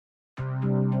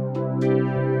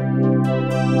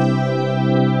This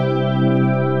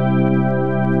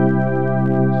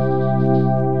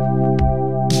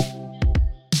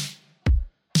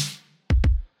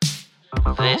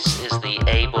is the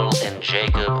Abel and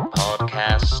Jacob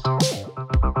podcast.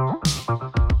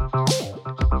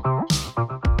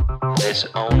 This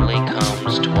only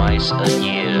comes twice a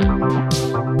year.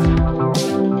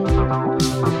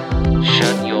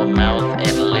 Shut your mouth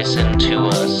and listen to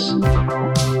us.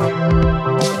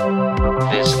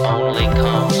 This only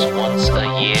comes once a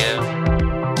year.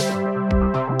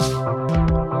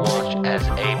 Watch as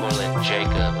Abel and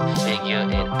Jacob figure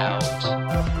it out.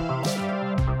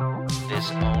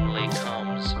 This only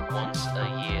comes once a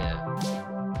year.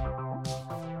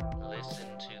 Listen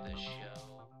to the show.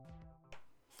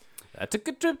 I took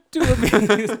a trip to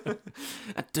Ibiza.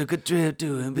 I took a trip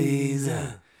to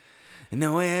Ibiza. And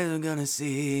no way I'm gonna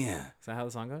see ya. Is that how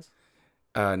the song goes?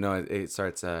 No, it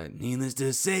starts, Needless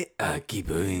to say, I keep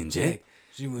her in check.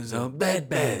 She was all bad.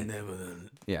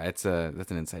 yeah, that's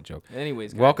an inside joke.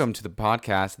 Anyways, guys. Welcome to the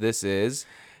podcast. This is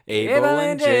Abel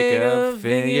and Jacob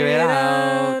Figure It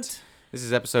Out. This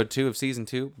is episode 2 of season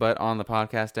 2, but on the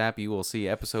podcast app, you will see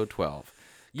episode 12.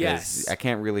 Yes. I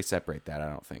can't really separate that, I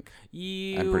don't think.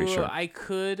 I'm pretty sure. I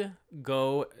could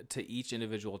go to each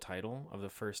individual title of the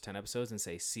first 10 episodes and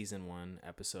say season 1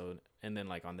 episode, and then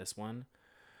like on this one.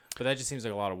 But that just seems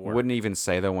like a lot of work. Wouldn't even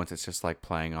say, though, once it's just like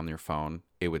playing on your phone,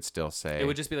 it would still say. It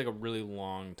would just be like a really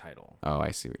long title. Oh,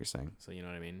 I see what you're saying. So you know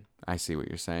what I mean? I see what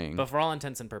you're saying. But for all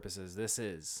intents and purposes, this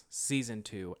is season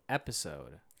 2,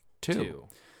 episode 2.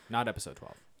 Not episode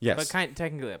 12. Yes. But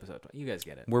technically episode 12. You guys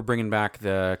get it. We're bringing back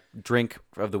the drink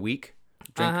of the week.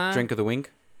 Drink of the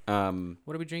wink. What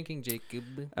are we drinking,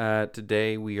 Jacob?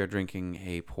 Today we are drinking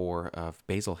a pour of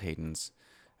Basil Hayden's.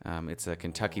 It's a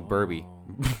Kentucky Bourbon.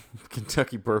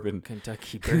 Kentucky Bourbon.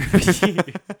 Kentucky Bourbon.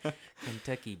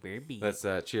 Kentucky Bourbon. That's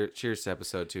cheers to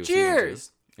episode 2.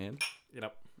 Cheers!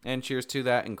 And cheers to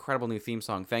that incredible new theme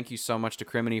song. Thank you so much to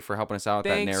Criminy for helping us out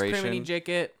with that narration. Thanks, Criminy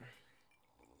Jacket.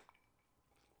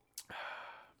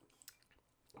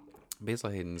 Basil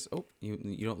Hayden's. Oh,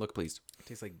 you don't look pleased.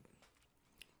 Tastes like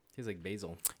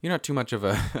basil. You're not too much of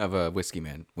a whiskey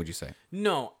man, would you say?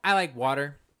 No, I like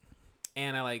water,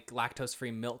 and I like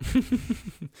lactose-free milk.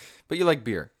 But you like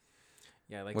beer.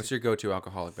 Yeah, I like. What's your go-to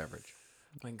alcoholic beverage?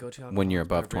 My go-to when you're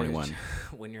above beverage, 21.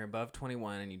 When you're above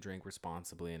 21 and you drink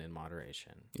responsibly and in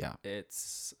moderation. Yeah.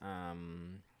 It's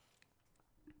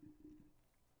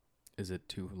Is it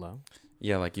too low?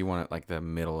 Yeah, like you want it like the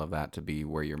middle of that to be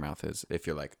where your mouth is. If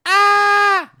you're like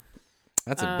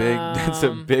That's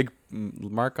a big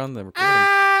mark on the recording.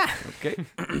 Okay.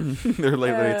 They're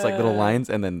like it's like little lines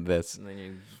and then this. And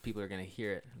then people are gonna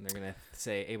hear it and they're gonna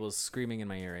say Abel's screaming in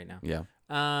my ear right now. Yeah.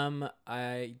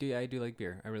 I do like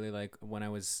beer. I really like when I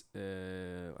went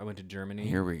to Germany.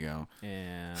 Here we go.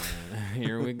 And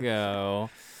here we go.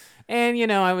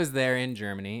 And I was there in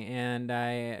Germany and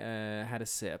I had a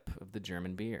sip of the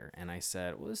German beer and I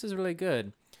said, well, this is really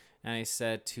good. And I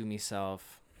said to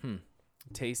myself,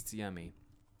 tastes yummy.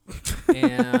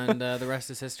 And the rest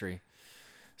is history.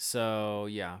 So,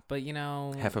 yeah. But,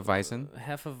 Hefeweizen,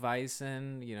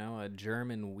 a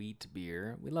German wheat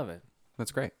beer. We love it.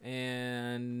 That's great.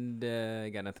 And I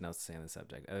got nothing else to say on the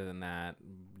subject. Other than that,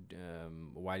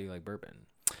 why do you like bourbon?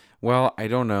 Well, I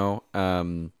don't know.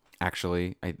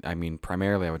 Actually, I mean,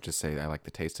 primarily I would just say I like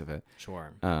the taste of it.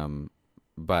 Sure.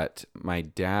 But my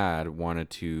dad wanted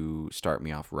to start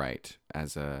me off right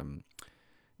as a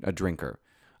drinker.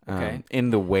 Okay.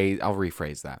 In the way, I'll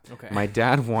rephrase that. Okay. My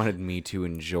dad wanted me to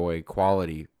enjoy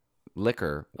quality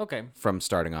liquor. Okay. From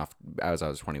starting off as I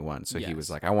was 21. So he was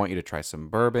Yes. like, I want you to try some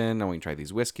bourbon. I want you to try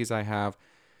these whiskeys I have.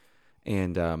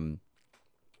 And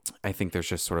I think there's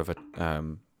just sort of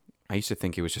I used to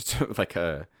think it was just like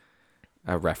a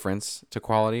reference to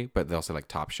quality, but they'll say like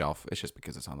top shelf. It's just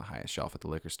because it's on the highest shelf at the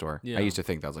liquor store. Yeah. I used to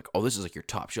think that was like, oh, this is like your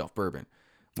top shelf bourbon.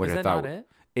 Is that not it?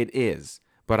 It is,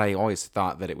 but I always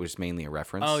thought that it was mainly a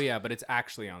reference. Oh, yeah, but it's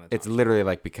actually on the top. It's literally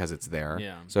like because it's there.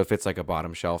 Yeah. So if it's like a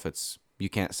bottom shelf, you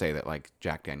can't say that like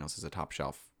Jack Daniels is a top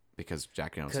shelf because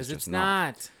Jack Daniels is just it's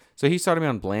not. So he started me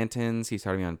on Blanton's. He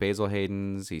started me on Basil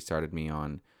Hayden's. He started me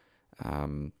on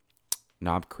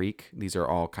Knob Creek. These are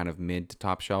all kind of mid to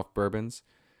top shelf bourbons.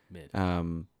 Mid.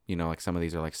 Like some of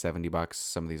these are like $70.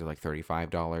 Some of these are like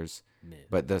 $35. Mid.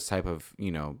 But this type of,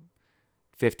 $15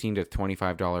 to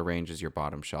 $25 range is your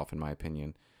bottom shelf, in my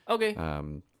opinion. Okay.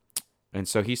 And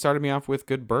so he started me off with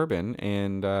good bourbon,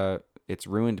 and it's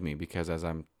ruined me because as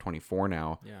I'm 24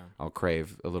 now, I'll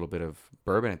crave a little bit of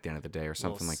bourbon at the end of the day or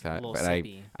something like that. But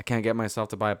I can't get myself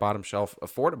to buy a bottom shelf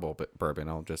affordable bourbon.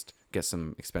 I'll just get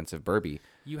some expensive Burby.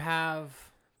 You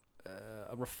have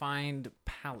a refined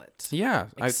palate. Yeah,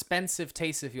 Expensive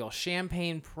taste, if you will.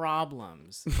 Champagne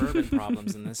problems, bourbon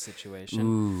problems in this situation.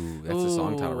 Ooh, that's a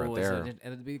song title right there.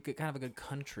 It'd be kind of a good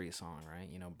country song, right?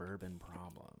 You know, bourbon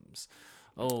problems.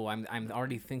 Oh, I'm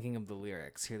already thinking of the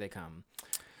lyrics. Here they come.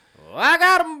 Oh, I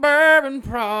got them bourbon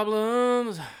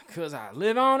problems because I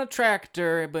live on a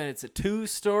tractor, but it's a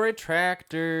 2-story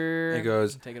tractor. It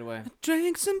goes, take it away.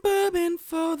 Drink some bourbon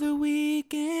for the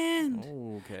weekend.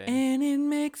 Okay. And it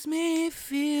makes me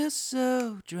feel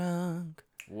so drunk.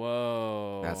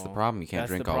 Whoa. That's the problem. You can't That's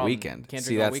drink the all problem. weekend. Can't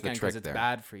See, drink all that's weekend the trick because it's there.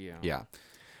 bad for you. Yeah.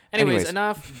 Anyways,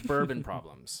 enough bourbon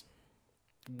problems.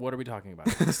 What are we talking about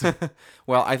next?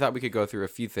 Well, I thought we could go through a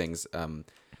few things.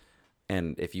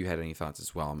 And if you had any thoughts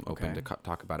as well, I'm open to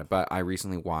talk about it. But I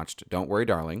recently watched Don't Worry,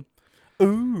 Darling.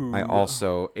 Ooh. I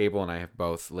also, Abel and I have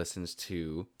both listened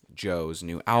to Joe's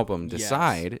new album,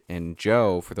 Decide. Yes. And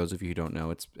Joe, for those of you who don't know,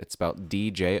 it's spelled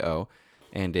D-J-O.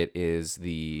 And it is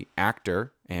the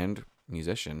actor and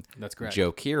musician. That's correct.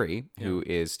 Joe Keery, who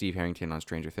is Steve Harrington on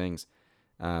Stranger Things.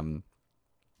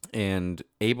 And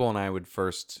Abel and I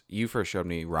you first showed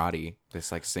me Roddy,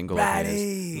 this like single of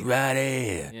his.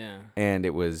 Roddy. Yeah. And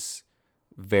it was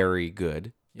very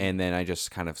good. Yeah. And then I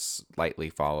just kind of slightly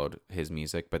followed his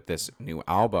music. But this new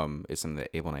album is something that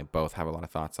Abel and I both have a lot of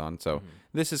thoughts on. So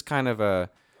this is kind of a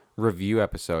review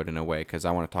episode in a way, because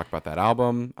I want to talk about that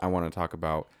album. I want to talk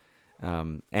about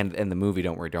and the movie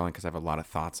Don't Worry, Darling, because I have a lot of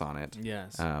thoughts on it.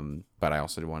 Yes. But I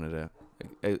also wanted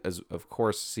to, of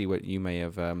course, see what you may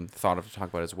have thought of to talk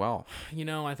about as well. You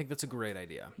know, I think that's a great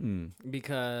idea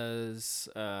because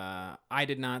I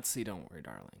did not see Don't Worry,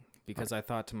 Darling, because I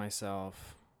thought to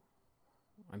myself,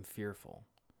 I'm fearful.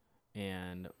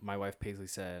 And my wife Paisley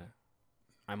said,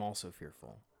 I'm also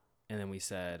fearful. And then we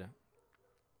said,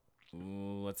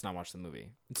 let's not watch the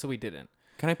movie. And so we didn't.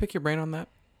 Can I pick your brain on that?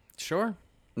 Sure.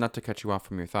 Not to cut you off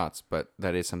from your thoughts, but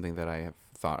that is something that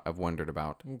I've wondered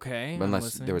about. Okay.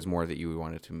 Unless there was more that you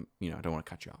wanted to, I don't want to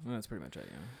cut you off. Well, that's pretty much it,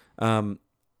 yeah.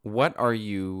 What are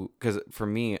you, because for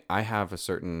me, I have a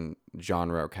certain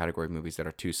genre or category of movies that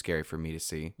are too scary for me to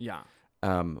see. Yeah.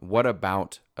 What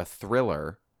about a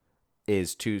thriller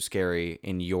is too scary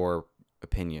in your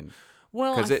opinion?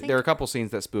 Well, because there are a couple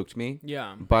scenes that spooked me.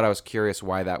 Yeah. But I was curious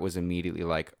why that was immediately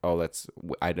like, oh,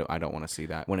 I don't want to see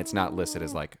that when it's not listed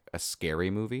as like a scary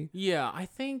movie. Yeah, I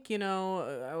think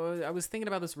I was thinking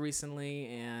about this recently,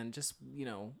 and just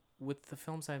with the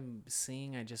films I'm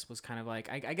seeing, I just was kind of like,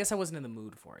 I guess I wasn't in the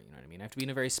mood for it. You know what I mean? I have to be in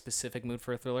a very specific mood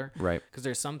for a thriller, right? Because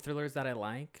there's some thrillers that I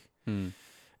like.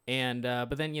 And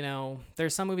but then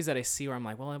there's some movies that I see where I'm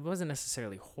like, well, it wasn't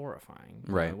necessarily horrifying,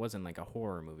 right? It wasn't like a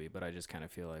horror movie, but I just kind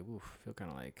of feel like, feel kind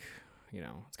of like,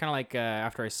 it's kind of like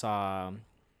after I saw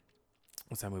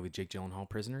what's that movie, Jake Gyllenhaal,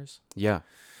 Prisoners? Yeah,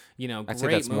 great I'd say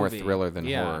that's movie. more thriller than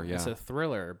horror. Yeah, it's a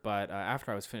thriller, but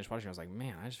after I was finished watching, I was like,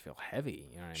 man, I just feel heavy.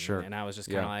 You know what I mean? And I was just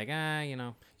kind of like,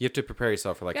 you have to prepare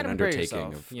yourself for like an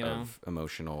undertaking of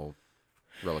emotional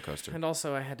roller coaster. And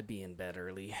also, I had to be in bed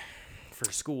early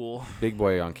for school. Big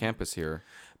boy on campus here.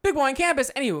 Big boy on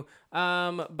campus. Anywho,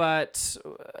 but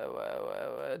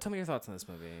tell me your thoughts on this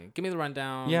movie. Give me the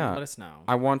rundown. Yeah. Let us know.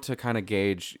 I want to kind of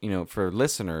gauge, for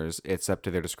listeners, it's up to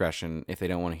their discretion if they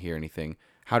don't want to hear anything.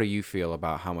 How do you feel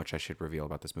about how much I should reveal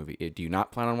about this movie? Do you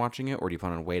not plan on watching it, or do you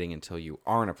plan on waiting until you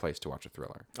are in a place to watch a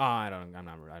thriller? I don't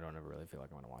ever really feel like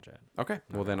I want to watch it. Okay.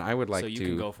 Well, then I would like to. So you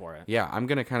can go for it. Yeah, I'm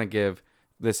going to kind of give,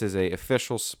 this is a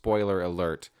official spoiler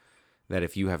alert, that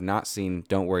if you have not seen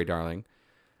Don't Worry, Darling,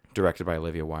 directed by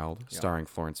Olivia Wilde, starring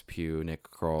Florence Pugh,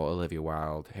 Nick Kroll, Olivia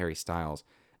Wilde, Harry Styles,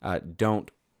 don't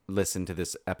listen to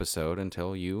this episode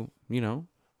until you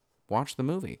watch the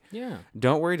movie. Yeah.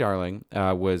 Don't Worry, Darling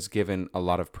was given a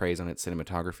lot of praise on its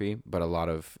cinematography, but a lot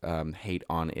of hate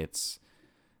on its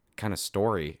kind of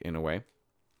story in a way.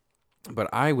 But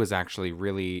I was actually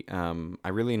really, I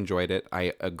really enjoyed it.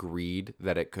 I agreed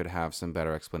that it could have some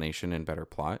better explanation and better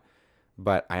plot.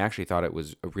 But I actually thought it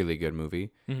was a really good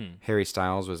movie. Mm-hmm. Harry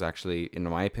Styles was actually, in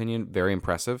my opinion, very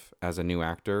impressive as a new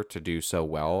actor to do so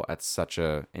well at such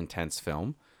a intense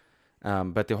film.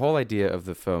 But the whole idea of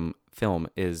the film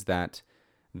is that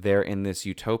they're in this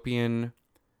utopian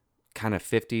kind of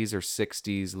 50s or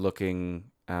 60s looking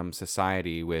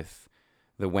society with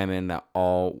the women that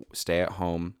all stay at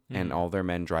home and all their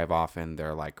men drive off in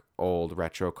their like old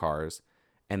retro cars,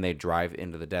 and they drive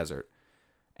into the desert.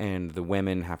 And the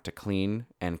women have to clean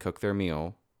and cook their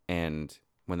meal. And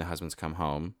when the husbands come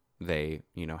home, they,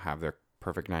 have their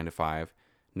perfect 9 to 5.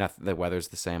 The weather's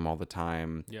the same all the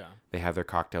time. Yeah. They have their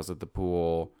cocktails at the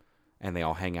pool, and they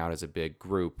all hang out as a big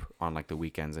group on like the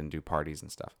weekends and do parties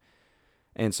and stuff.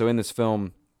 And so in this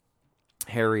film,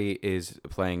 Harry is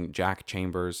playing Jack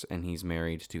Chambers, and he's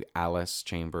married to Alice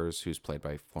Chambers, who's played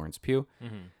by Florence Pugh.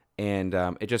 And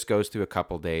it just goes through a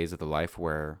couple days of the life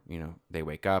where, you know, they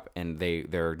wake up and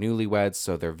they're newlyweds,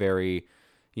 so they're very,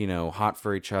 you know, hot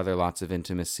for each other, lots of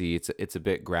intimacy. It's a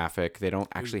bit graphic. They don't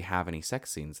actually have any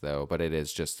sex scenes, though, but it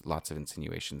is just lots of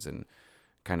insinuations and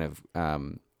kind of,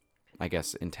 I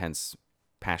guess, intense,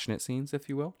 passionate scenes, if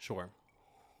you will. Sure.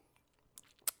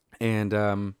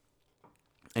 And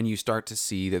you start to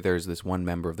see that there's this one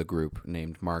member of the group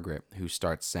named Margaret who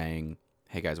starts saying,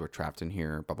 hey guys, we're trapped in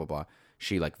here, blah, blah, blah.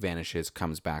 She like vanishes,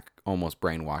 comes back almost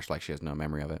brainwashed, like she has no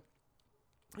memory of it.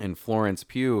 And Florence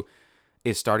Pugh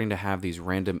is starting to have these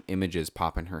random images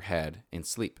pop in her head in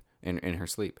sleep, in her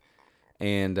sleep.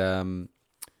 And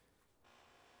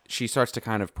she starts to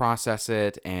kind of process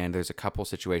it, and there's a couple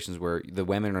situations where the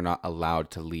women are not allowed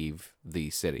to leave the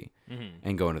city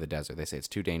and go into the desert. They say it's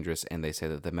too dangerous, and they say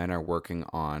that the men are working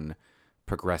on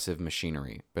progressive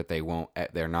machinery, but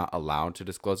they're not allowed to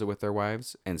disclose it with their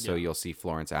wives. And so you'll see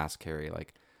Florence ask Harry,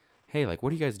 like, hey, like,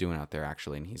 what are you guys doing out there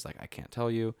actually? And he's like, I can't tell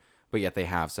you. But yet they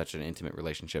have such an intimate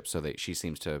relationship, so that she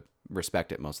seems to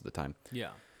respect it most of the time.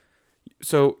 Yeah.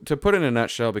 So to put it in a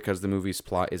nutshell, because the movie's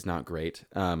plot is not great,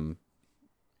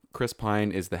 Chris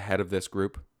Pine is the head of this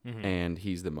group, and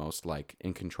he's the most like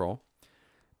in control.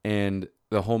 And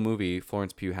the whole movie,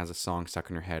 Florence Pugh has a song stuck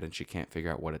in her head, and she can't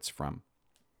figure out what it's from.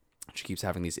 She keeps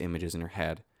having these images in her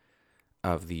head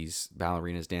of these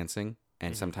ballerinas dancing,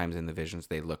 and sometimes in the visions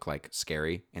they look like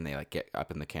scary, and they like get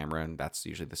up in the camera, and that's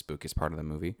usually the spookiest part of the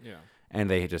movie. Yeah. And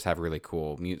they just have really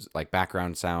cool music, like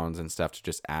background sounds and stuff to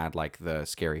just add like the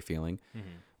scary feeling.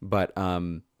 But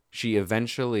she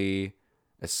eventually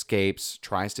escapes,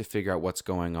 tries to figure out what's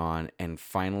going on, and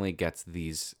finally gets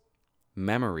these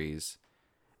memories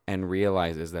and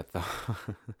realizes that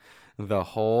the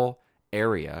whole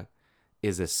area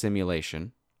is a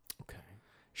simulation. Okay.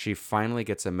 She finally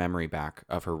gets a memory back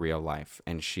of her real life,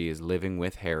 and she is living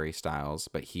with Harry Styles,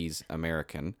 but he's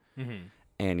American,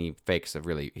 and he has a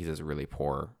really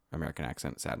poor American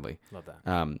accent, sadly. Love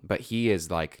that. But he is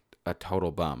like a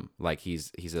total bum. Like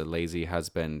he's a lazy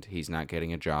husband. He's not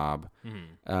getting a job.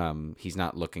 He's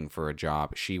not looking for a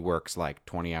job. She works like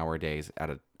 20-hour days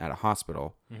at a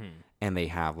hospital, and they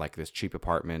have like this cheap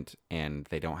apartment, and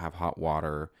they don't have hot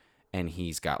water, and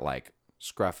he's got like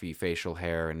scruffy facial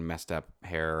hair and messed up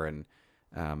hair, and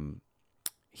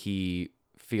he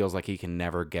feels like he can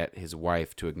never get his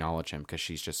wife to acknowledge him because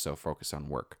she's just so focused on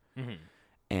work.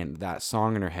 And that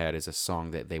song in her head is a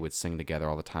song that they would sing together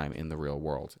all the time in the real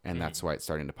world, and that's why it's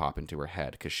starting to pop into her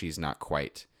head, because she's not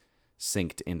quite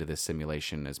synced into this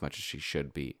simulation as much as she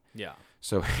should be. Yeah.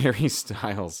 So Harry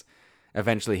Styles,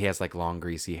 eventually he has like long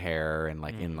greasy hair and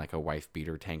like in like a wife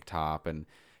beater tank top, and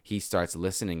he starts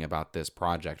listening about this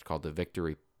project called the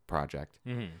Victory Project.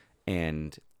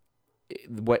 And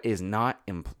what is not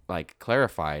like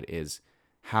clarified is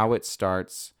how it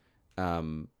starts,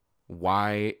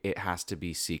 why it has to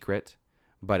be secret,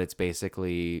 but it's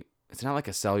basically, it's not like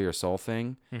a sell your soul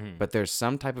thing, but there's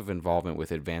some type of involvement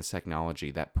with advanced technology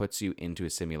that puts you into a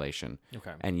simulation.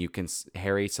 Okay. And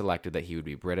Harry selected that he would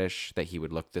be British, that he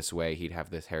would look this way, he'd have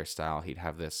this hairstyle, he'd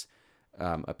have this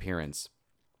appearance.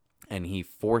 And he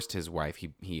forced his wife,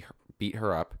 he beat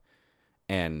her up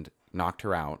and knocked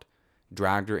her out,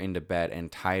 dragged her into bed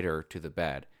and tied her to the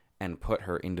bed and put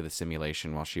her into the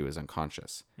simulation while she was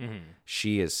unconscious.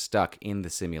 She is stuck in the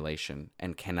simulation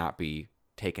and cannot be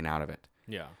taken out of it.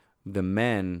 Yeah. The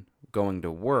men going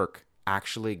to work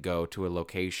actually go to a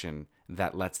location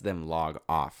that lets them log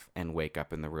off and wake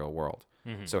up in the real world.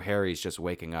 So Harry's just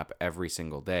waking up every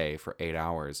single day for 8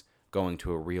 hours, going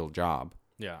to a real job.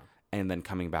 Yeah. And then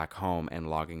coming back home and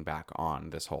logging back on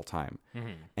this whole time.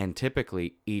 And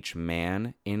typically each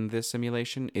man in this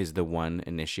simulation is the one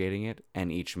initiating it,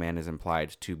 and each man is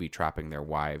implied to be trapping their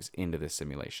wives into this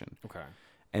simulation. Okay.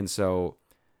 And so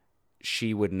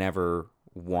she would never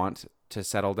want to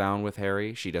settle down with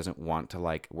Harry. She doesn't want to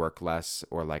like work less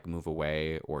or like move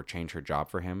away or change her job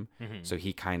for him. So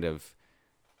he kind of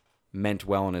meant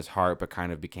well in his heart, but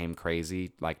kind of became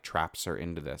crazy, like traps her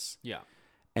into this. Yeah.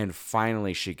 And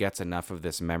finally, she gets enough of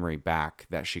this memory back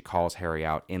that she calls Harry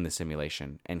out in the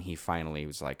simulation. And he finally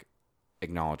was like,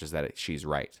 acknowledges that she's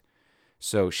right.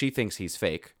 So she thinks he's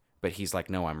fake, but he's like,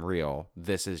 no, I'm real.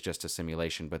 This is just a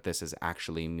simulation, but this is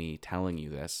actually me telling you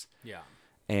this. Yeah.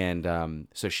 And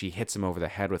so she hits him over the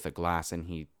head with a glass, and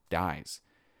he dies.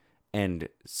 and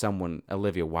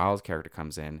Olivia Wilde's character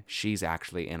comes in, she's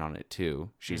actually in on it too.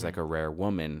 She's like a rare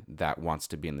woman that wants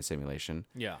to be in the simulation.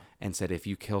 Yeah. And said if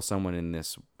you kill someone in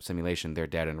this simulation, they're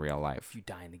dead in real life. If you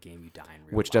die in the game, you die in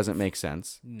real Which life. doesn't make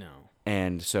sense. No.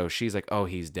 And so she's like, oh,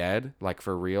 he's dead, like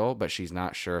for real, but she's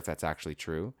not sure if that's actually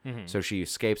true. So she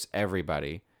escapes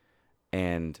everybody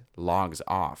and logs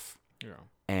off. Yeah.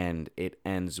 And it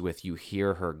ends with you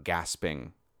hear her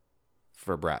gasping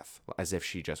for breath as if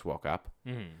she just woke up.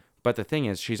 But the thing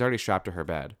is, she's already strapped to her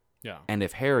bed. Yeah. And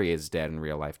if Harry is dead in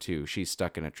real life too, she's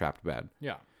stuck in a trapped bed.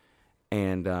 Yeah.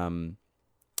 And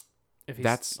If he's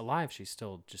that's alive, she's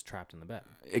still just trapped in the bed.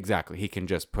 exactly. He can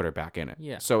just put her back in it.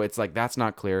 Yeah. So it's like that's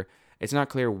not clear. It's not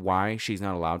clear why she's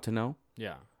not allowed to know.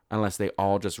 Yeah. Unless they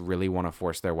all just really want to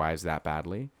force their wives that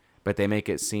badly. But they make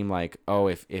it seem like, oh,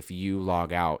 if you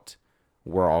log out,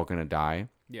 we're all gonna die.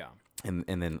 Yeah. And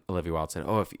then Olivia Wilde said,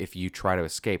 oh, if you try to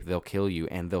escape, they'll kill you,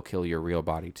 and they'll kill your real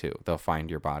body too. They'll find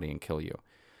your body and kill you.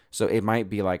 So it might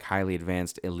be like highly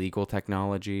advanced illegal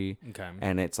technology. Okay.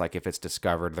 And it's like if it's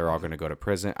discovered, they're all going to go to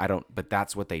prison. But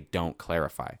that's what they don't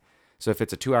clarify. So if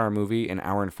it's a 2-hour movie, an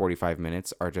hour and 45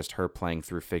 minutes are just her playing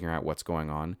through, figuring out what's going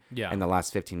on. Yeah. And the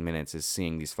last 15 minutes is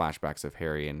seeing these flashbacks of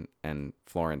Harry and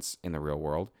Florence in the real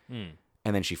world.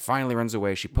 And then she finally runs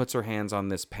away. She puts her hands on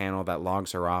this panel that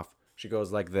logs her off. She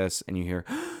goes like this, and you hear,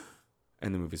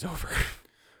 and the movie's over.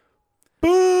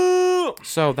 Boo!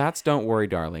 So that's Don't Worry,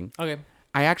 Darling. Okay.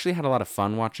 I actually had a lot of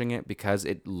fun watching it because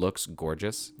it looks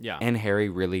gorgeous. Yeah. And Harry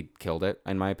really killed it,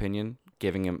 in my opinion.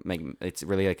 Giving him, it's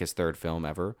really like his third film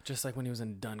ever. Just like when he was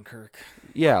in Dunkirk.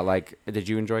 Yeah, like, did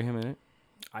you enjoy him in it?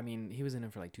 I mean, he was in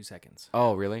it for like 2 seconds.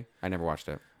 Oh, really? I never watched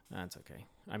it. That's okay.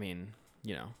 I mean,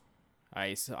 you know,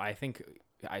 I think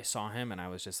I saw him and I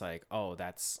was just like, oh,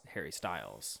 that's Harry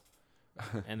Styles.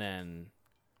 And then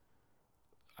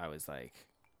I was like,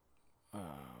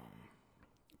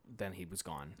 then he was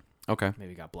gone. Okay.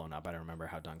 Maybe got blown up. I don't remember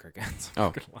how Dunkirk ends.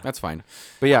 Oh, that's fine.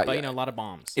 But yeah, But, you know, a lot of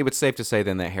bombs. it was safe to say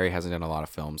then that Harry hasn't done a lot of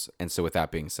films. And so with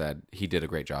that being said, he did a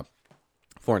great job.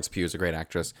 Florence Pugh is a great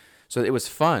actress. So it was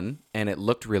fun, and it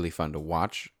looked really fun to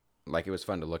watch. Like, it was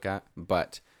fun to look at.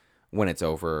 But when it's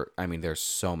over, I mean, there's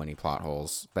so many plot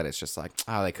holes that it's just like,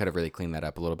 oh, they could have really cleaned that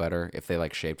up a little better if they,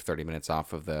 like, shaved 30 minutes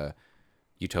off of the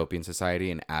utopian society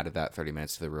and added that 30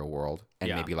 minutes to the real world and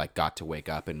Yeah. maybe, like, got to wake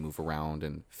up and move around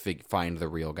and find the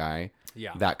real guy.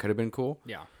 Yeah. That could have been cool.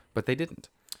 Yeah. But they didn't.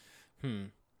 Yeah,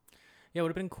 it would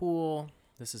have been cool.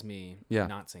 This is me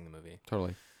not seeing the movie.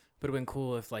 Totally. But it would have been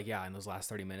cool if, like, yeah, in those last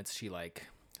 30 minutes, she, like,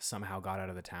 somehow got out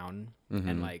of the town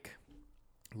and, like,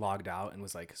 logged out and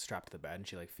was, like, strapped to the bed. And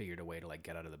she, like, figured a way to, like,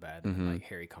 get out of the bed. And, like,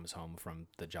 Harry comes home from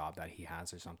the job that he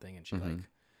has or something. And she, like,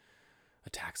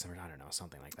 attacks him or I don't know,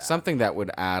 something like that. Something that would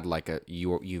add, like,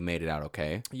 you made it out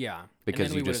okay. Yeah. Because and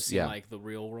then you we would have just- seen, yeah. like, the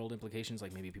real world implications.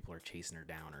 Like, maybe people are chasing her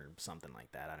down or something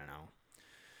like that. I don't know.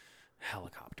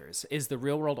 Helicopters. Is the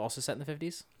real world also set in the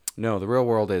 50s? No, the real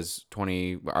world is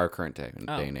our current day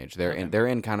and age. They're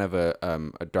in kind of a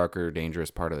darker,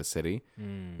 dangerous part of the city.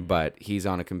 But he's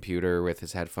on a computer with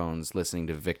his headphones, listening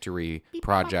to Victory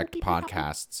Project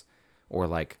podcasts or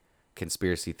like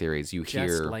conspiracy theories. You hear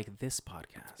Just like this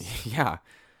podcast. yeah.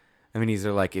 I mean, these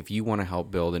are like, if you want to help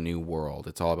build a new world,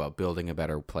 it's all about building a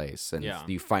better place, and Yeah.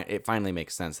 it finally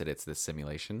makes sense that it's this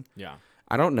simulation. Yeah.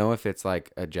 I don't know if it's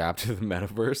like a jab to the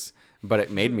metaverse, but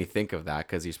it made me think of that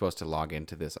because you're supposed to log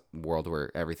into this world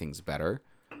where everything's better,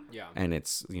 Yeah. and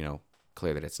it's, you know,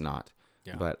 clear that it's not.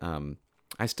 Yeah. But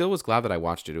I still was glad that I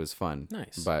watched it. It was fun.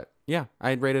 Nice. But yeah,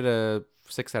 I'd rate it a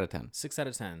 6 out of 10. 6 out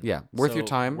of 10. Yeah, worth your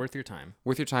time. Worth your time.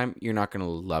 Worth your time. You're not gonna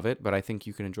love it, but I think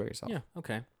you can enjoy yourself. Yeah.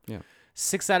 Okay. Yeah.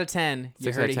 6 out of 10. You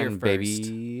 6 heard out of it 10, here first.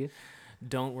 baby.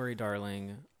 Don't worry,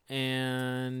 darling.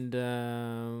 And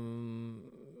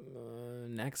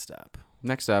next up.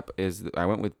 Next up is I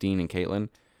went with Dean and Caitlin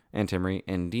and Timmery,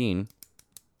 and Dean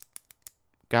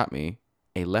got me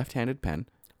a left-handed pen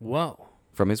Whoa.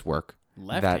 from his work that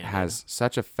Left-handed? has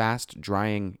such a fast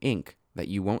drying ink that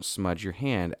you won't smudge your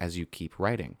hand as you keep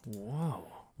writing. Whoa.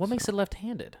 What makes it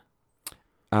left-handed?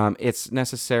 It's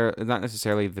not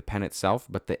necessarily the pen itself,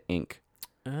 but the ink.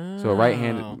 So a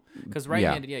right-handed, Because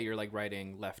right-handed, yeah, you're like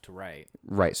writing left to right.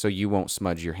 right? So you won't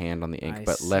smudge your hand on the ink, I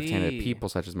but left-handed see. people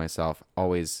such as myself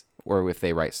always, or if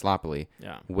they write sloppily,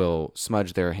 Yeah. will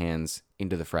smudge their hands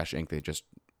into the fresh ink they just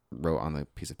wrote on the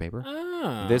piece of paper.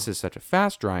 Oh. This is such a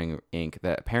fast-drying ink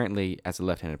that apparently, as a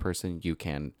left-handed person, you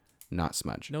can not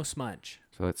smudge. No smudge.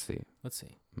 So let's see. Let's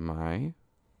see. My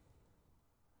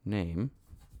name,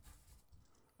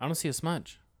 I don't see a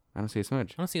smudge. I don't see a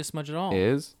smudge, I don't see a smudge at all.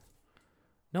 is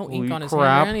No Holy ink on his hand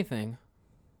crap. or anything.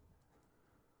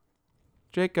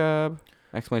 Jacob!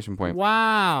 Exclamation point.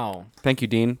 Wow. Thank you,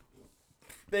 Dean.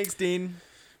 Thanks, Dean.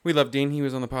 We love Dean. He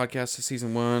was on the podcast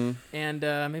season 1. And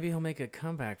maybe he'll make a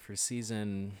comeback for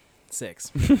season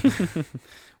 6.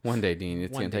 One day, Dean.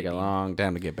 It's One going to day, take a Dean. long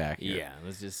time to get back here. Yeah,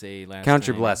 let's just say last Count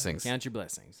your time- blessings. Count your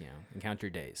blessings, and count your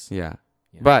days. Yeah.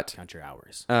 You know, But count your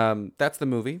hours. that's the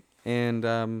movie. And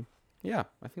yeah,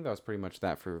 I think that was pretty much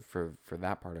that for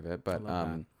that part of it. But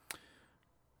love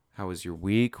how was your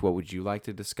week? What would you like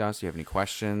to discuss? Do you have any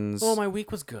questions? Well, my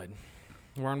week was good.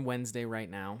 We're on Wednesday right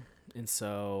now, and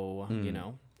so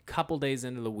couple days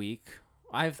into the week,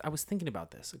 I was thinking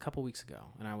about this a couple weeks ago,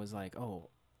 and I was like, oh,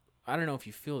 I don't know if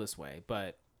you feel this way,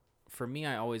 but for me,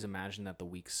 I always imagine that the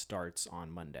week starts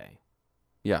on Monday.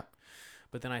 Yeah.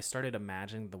 But then I started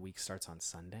imagining the week starts on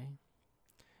Sunday,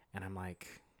 and I'm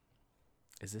like,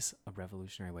 is this a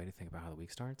revolutionary way to think about how the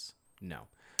week starts? No.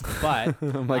 But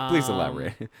I'm like, please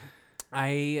elaborate.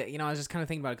 I was just kind of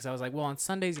thinking about it because I was like, well, on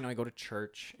Sundays, I go to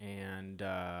church, and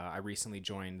I recently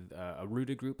joined a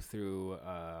rooted group through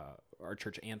our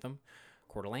church anthem,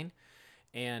 Coeur d'Alene,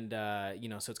 and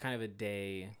so it's kind of a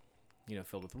day,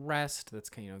 filled with rest. That's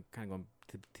kind of going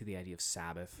to the idea of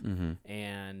Sabbath,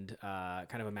 and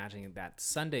kind of imagining that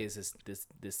Sunday is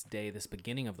this day, this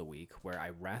beginning of the week where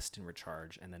I rest and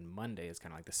recharge, and then Monday is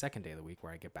kind of like the second day of the week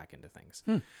where I get back into things.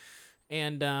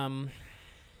 And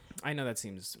I know that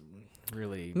seems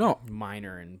really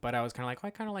minor, but I was kind of like, well,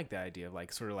 I kind of like the idea of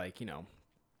like sort of like,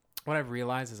 what I've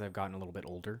realized is I've gotten a little bit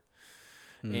older.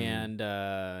 And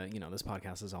this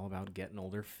podcast is all about getting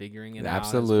older, figuring it out.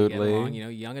 Absolutely. As we get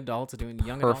along. Young adults are doing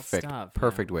young adult stuff.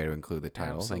 Perfect way to include the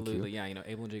title. Absolutely. Thank you. Yeah,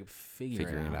 Abel and Jacob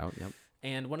Figuring it out. Yep.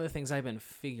 And one of the things I've been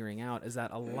figuring out is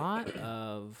that a lot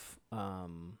of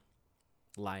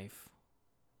life,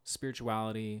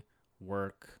 spirituality,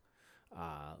 work,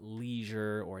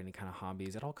 leisure, or any kind of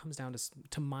hobbies, it all comes down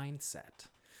to mindset.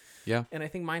 Yeah. And I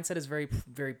think mindset is very,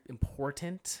 very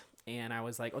important. And I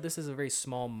was like, oh, this is a very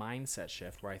small mindset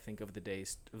shift where I think of the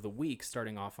days of the week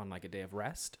starting off on like a day of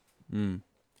rest. And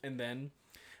then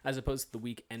as opposed to the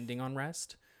week ending on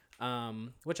rest,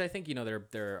 which I think,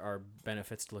 there are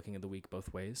benefits to looking at the week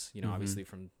both ways. Obviously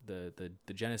from the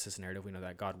Genesis narrative, we know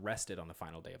that God rested on the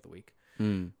final day of the week.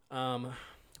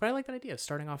 But I like that idea of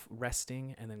starting off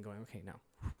resting and then going, okay, now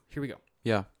here we go.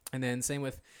 Yeah. And then same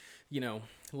with,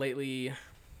 lately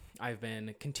I've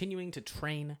been continuing to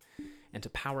train and to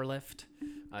power lift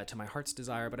to my heart's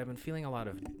desire, but I've been feeling a lot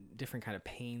of different kind of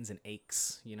pains and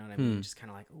aches, you know what I mean? Just kind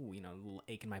of like, ooh, a little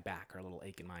ache in my back or a little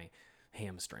ache in my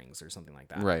hamstrings or something like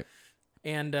that. Right.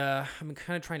 And I've been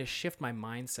kind of trying to shift my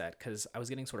mindset because I was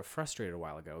getting sort of frustrated a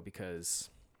while ago because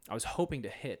I was hoping to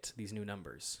hit these new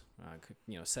numbers,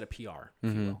 set a PR,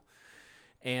 if you will.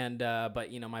 And,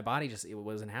 but, my body it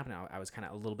wasn't happening. I was kind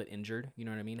of a little bit injured, you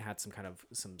know what I mean? Had some kind of,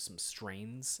 some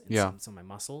strains in some of my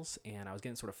muscles. And I was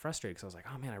getting sort of frustrated because I was like,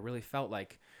 oh man, I really felt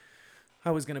like I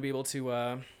was going to be able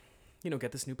to,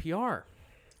 get this new PR.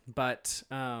 But,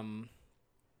 I'm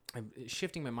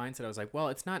shifting my mindset. I was like, well,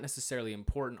 it's not necessarily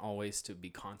important always to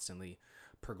be constantly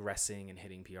progressing and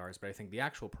hitting PRs, but I think the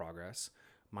actual progress,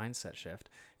 mindset shift,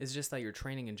 is just that you're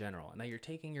training in general and that you're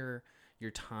taking your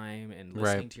time and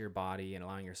listening to your body and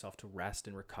allowing yourself to rest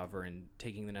and recover and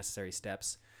taking the necessary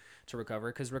steps to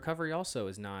recover. Because recovery also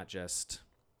is not just,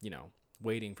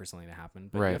 waiting for something to happen,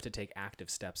 but you have to take active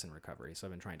steps in recovery. So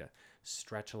I've been trying to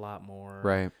stretch a lot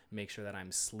more, make sure that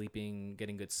I'm sleeping,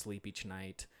 getting good sleep each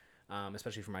night.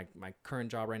 Especially for my current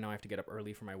job right now, I have to get up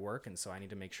early for my work. And so I need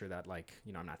to make sure that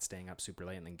I'm not staying up super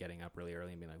late and then getting up really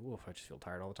early and being like, whoa, I just feel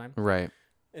tired all the time. Right.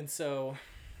 And so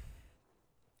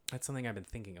that's something I've been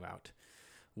thinking about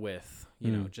with,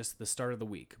 just the start of the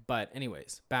week. But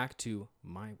anyways, back to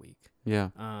my week. Yeah.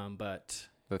 But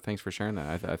thanks for sharing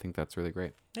that. I think that's really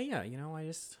great. Yeah, I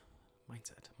just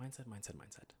mindset.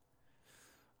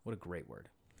 What a great word.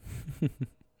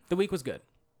 The week was good.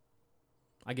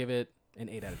 I give it an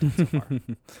 8 out of 10 so far.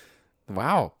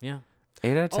 Wow. Yeah.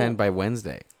 8 out of 10 by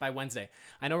Wednesday. By Wednesday.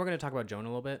 I know we're going to talk about Jonah a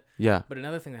little bit. Yeah. But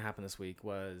another thing that happened this week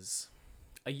was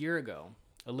a year ago,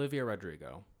 Olivia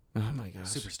Rodrigo. Oh my gosh.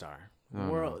 Superstar.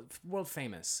 World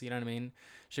famous. You know what I mean?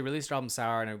 She released her album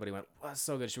Sour and everybody went, wow,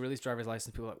 so good. She released Driver's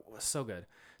License. People were like, wow, so good.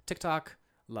 TikTok,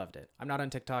 loved it. I'm not on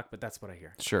TikTok, but that's what I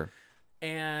hear. Sure.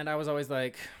 And I was always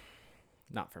like,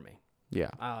 not for me. Yeah.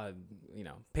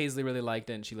 Paisley really liked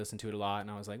it and she listened to it a lot.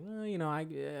 And I was like, well, I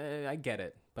get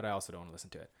it, but I also don't want to listen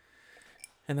to it.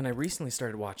 And then I recently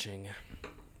started watching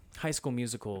High School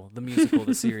Musical,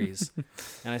 the series.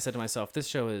 And I said to myself, this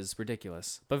show is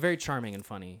ridiculous, but very charming and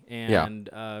funny and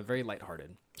very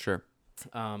lighthearted. Sure.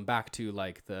 Back to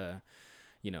like the,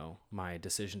 my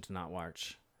decision to not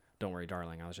watch Don't Worry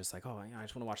Darling, I was just like, oh, I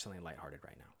just want to watch something lighthearted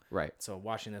right now. Right. So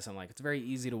watching this, I'm like, it's very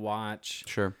easy to watch.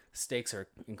 Sure. Stakes are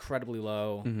incredibly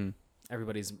low. Mm-hmm.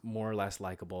 Everybody's more or less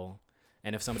likable.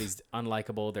 And if somebody's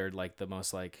unlikable, they're like the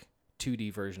most like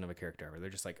 2D version of a character ever. They're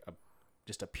just like a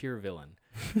pure villain.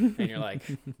 And you're like,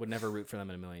 would never root for them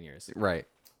in a million years. Right.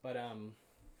 But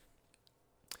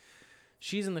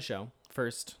she's in the show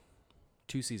first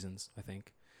 2 seasons, I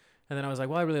think. And then I was like,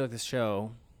 well, I really like this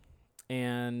show.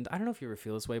 And I don't know if you ever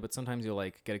feel this way, but sometimes you'll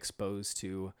like get exposed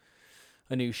to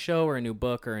a new show or a new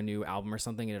book or a new album or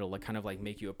something, and it'll like kind of like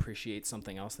make you appreciate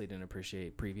something else they didn't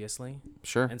appreciate previously.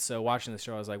 Sure. And so watching the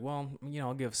show, I was like, well,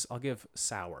 I'll give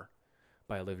Sour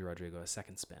by Olivia Rodrigo a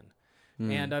second spin.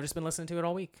 And I've just been listening to it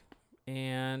all week.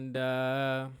 And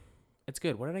it's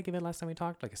good. What did I give it last time we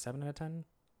talked? Like a 7 out of 10?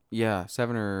 Yeah,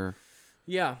 7 or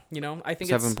Yeah, I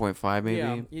think 7.5 maybe.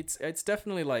 Yeah, it's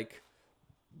definitely like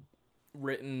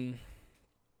written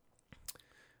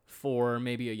for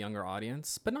maybe a younger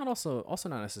audience, but not also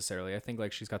not necessarily. I think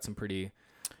like she's got some pretty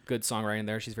good songwriting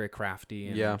there. She's very crafty,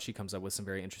 and she comes up with some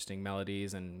very interesting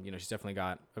melodies, and she's definitely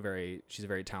got she's a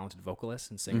very talented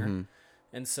vocalist and singer. Mm-hmm.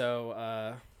 And so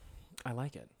I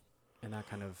like it, and that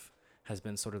kind of has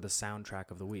been sort of the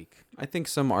soundtrack of the week. I think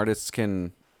some artists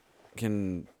can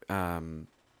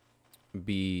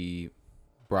be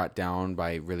brought down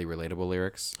by really relatable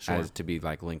lyrics as to be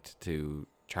like linked to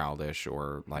childish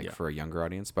or like for a younger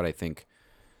audience. But I think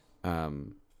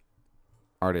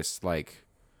artists like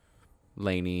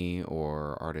Lainey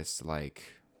or artists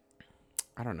like,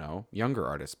 I don't know, younger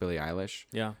artists, Billie Eilish.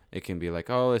 Yeah. It can be like,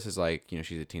 oh, this is like,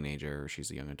 she's a teenager or she's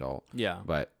a young adult. Yeah.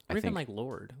 But or even like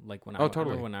Lorde. Like when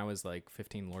when I was like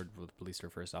 15, Lorde released her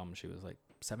first album, she was like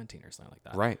 17 or something like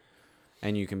that. Right.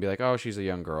 And you can be like, oh, she's a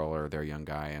young girl or they're a young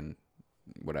guy and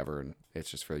whatever, and it's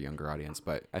just for the younger audience.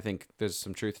 But I think there's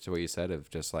some truth to what you said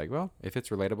of just like, well, if it's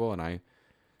relatable and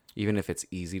even if it's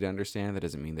easy to understand, that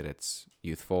doesn't mean that it's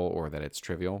youthful or that it's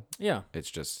trivial. Yeah. It's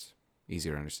just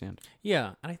easier to understand.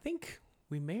 Yeah. And I think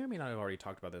we may or may not have already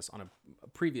talked about this on a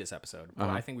previous episode, but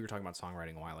I think we were talking about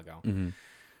songwriting a while ago. Mm-hmm.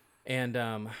 And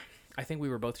I think we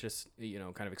were both just,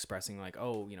 kind of expressing like,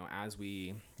 oh, as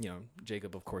we,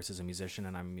 Jacob, of course, is a musician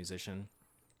and I'm a musician.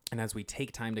 And as we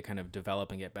take time to kind of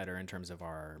develop and get better in terms of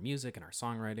our music and our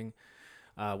songwriting,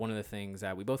 one of the things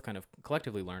that we both kind of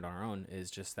collectively learned on our own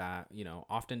is just that,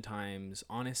 oftentimes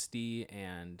honesty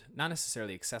and not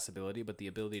necessarily accessibility, but the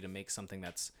ability to make something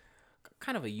that's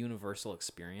kind of a universal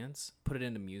experience, put it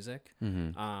into music,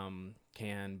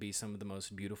 can be some of the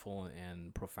most beautiful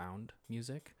and profound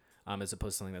music. As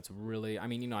opposed to something that's really,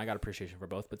 I got appreciation for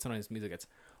both, but sometimes music that's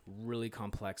really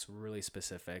complex, really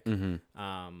specific, can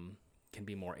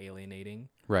be more alienating.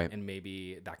 Right. And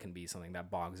maybe that can be something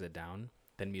that bogs it down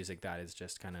than music that is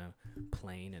just kind of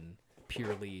plain and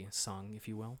purely sung, if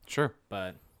you will. Sure.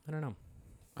 But I don't know.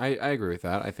 I agree with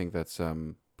that. I think that's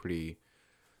pretty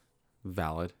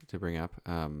valid to bring up.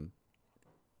 2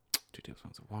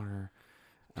 tablespoons of water.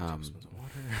 2 tablespoons of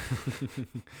water.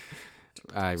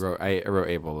 I wrote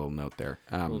Abel a little note there.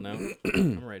 Little note.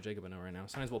 I'm gonna write Jacob a note right now.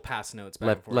 Sometimes we'll pass notes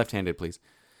back and forth. Left-handed, please.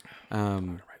 Write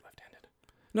left-handed.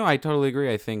 No, I totally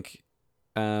agree. I think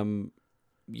you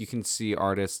can see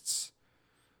artists.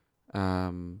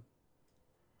 Maybe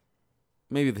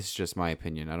this is just my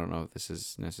opinion. I don't know if this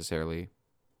is necessarily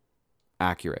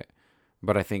accurate,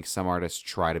 but I think some artists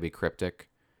try to be cryptic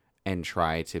and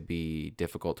try to be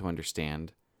difficult to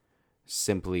understand,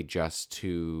 simply just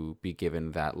to be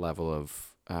given that level of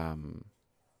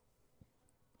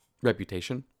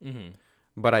reputation. Mm-hmm.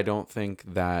 But I don't think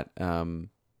that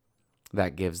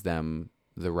that gives them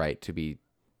the right to be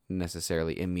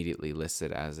necessarily immediately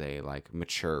listed as a like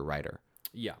mature writer.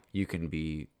 Yeah. You can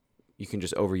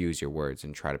just overuse your words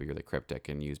and try to be really cryptic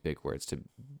and use big words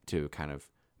to kind of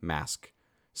mask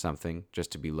something just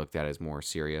to be looked at as more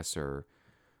serious or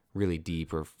really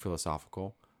deep or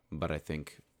philosophical. But I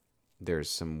think there's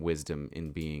some wisdom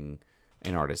in being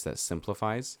an artist that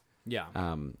simplifies. Yeah.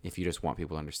 If you just want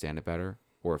people to understand it better,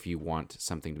 or if you want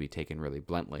something to be taken really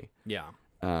bluntly. Yeah.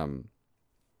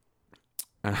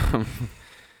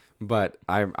 But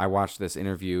I watched this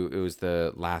interview. It was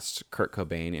the last Kurt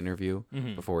Cobain interview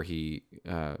before he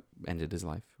ended his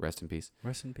life. Rest in peace.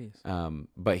 Rest in peace.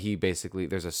 But he basically,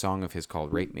 there's a song of his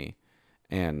called "Rape Me,"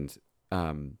 and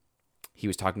he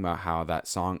was talking about how that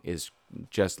song is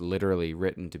just literally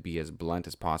written to be as blunt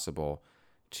as possible,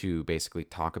 to basically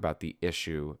talk about the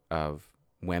issue of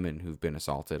women who've been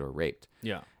assaulted or raped.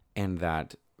 Yeah. And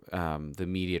that the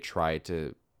media tried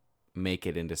to make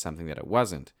it into something that it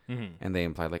wasn't. Mm-hmm. And they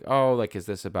implied like, oh, like, is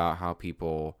this about how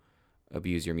people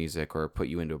abuse your music or put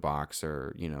you into a box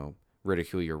or,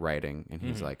 ridicule your writing? And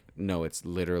he's like, no, it's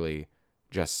literally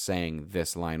just saying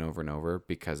this line over and over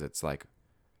because it's like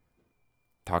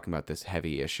talking about this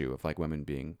heavy issue of like women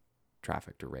being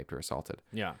trafficked or raped or assaulted.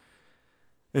 Yeah.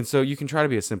 And so you can try to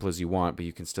be as simple as you want, but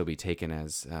you can still be taken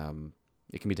as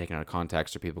it can be taken out of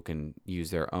context, or people can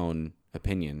use their own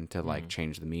opinion to like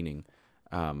change the meaning.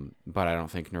 But I don't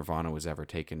think Nirvana was ever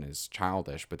taken as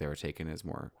childish, but they were taken as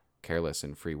more careless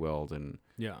and free-willed, and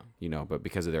but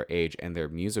because of their age and their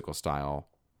musical style,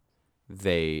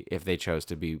 if they chose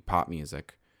to be pop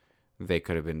music, they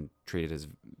could have been treated as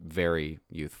very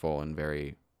youthful and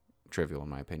very trivial, in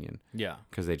my opinion. Yeah.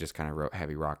 Because they just kind of wrote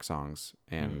heavy rock songs,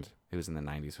 and it was in the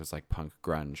 90s, so it was like punk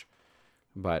grunge.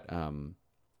 But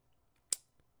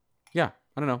yeah,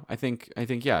 I don't know. I think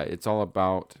yeah, it's all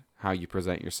about how you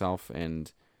present yourself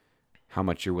and how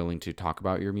much you're willing to talk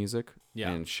about your music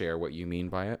and share what you mean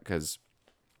by it. Because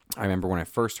I remember when I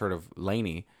first heard of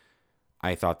Laney,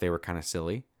 I thought they were kind of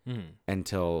silly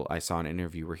until I saw an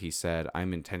interview where he said,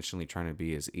 I'm intentionally trying to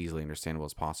be as easily understandable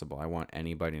as possible. I want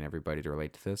anybody and everybody to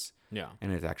relate to this. Yeah.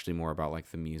 And it's actually more about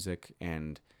like the music.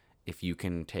 And if you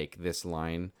can take this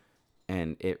line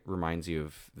and it reminds you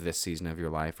of this season of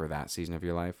your life or that season of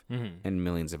your life, and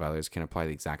millions of others can apply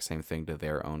the exact same thing to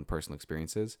their own personal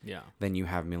experiences, then you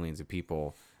have millions of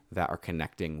people that are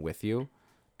connecting with you.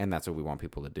 And that's what we want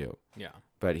people to do. Yeah.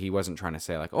 But he wasn't trying to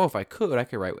say like, oh, if I could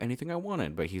write anything I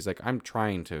wanted. But he's like, I'm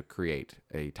trying to create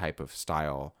a type of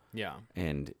style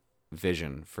and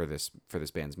vision for this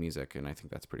band's music. And I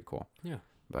think that's pretty cool. Yeah.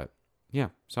 But yeah,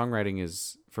 songwriting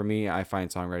is, for me, I find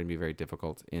songwriting to be very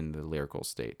difficult in the lyrical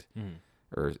state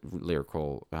or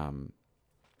lyrical.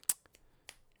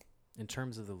 In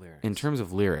terms of the lyrics. In terms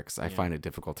of lyrics, I find it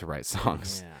difficult to write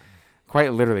songs. Yeah.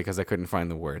 Quite literally because I couldn't find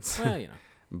the words. Well,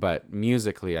 But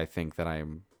musically, I think that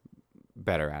I'm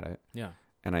better at it. Yeah.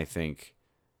 And I think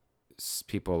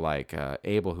people like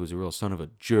Abel, who's a real son of a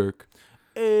jerk,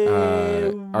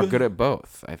 are good at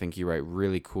both. I think you write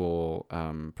really cool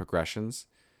progressions.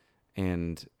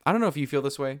 And I don't know if you feel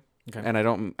this way. Okay. And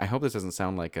I hope this doesn't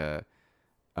sound like a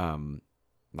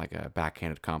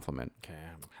backhanded compliment. Okay.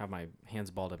 I have my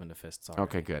hands balled up into fists already.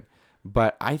 Okay, good.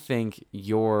 But I think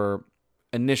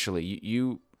initially,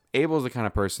 you Abel's the kind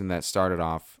of person that started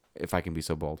off, if I can be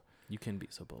so bold. You can be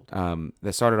so bold.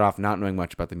 That started off not knowing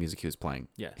much about the music he was playing.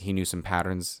 Yes. He knew some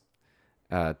patterns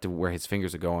to where his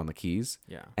fingers would go on the keys.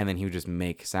 Yeah. And then he would just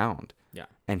make sound. Yeah.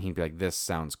 And he'd be like, this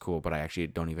sounds cool, but I actually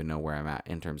don't even know where I'm at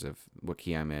in terms of what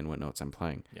key I'm in, what notes I'm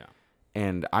playing. Yeah.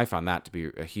 And I found that to be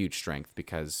a huge strength,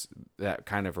 because that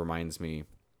kind of reminds me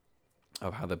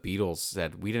of how the Beatles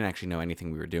said we didn't actually know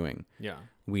anything we were doing. Yeah.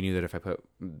 We knew that if I put,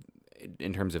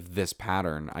 in terms of this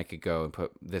pattern, I could go and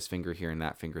put this finger here and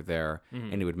that finger there,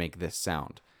 and it would make this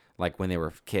sound. Like when they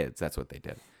were kids, that's what they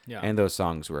did. Yeah. And those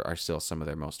songs are still some of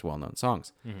their most well-known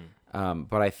songs.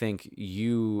 But I think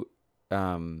you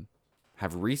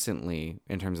have recently,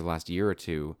 in terms of the last year or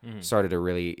two, started to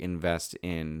really invest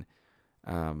in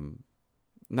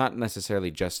not necessarily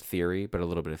just theory, but a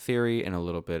little bit of theory and a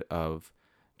little bit of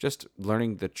just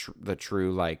learning the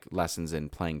true like lessons in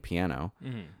playing piano.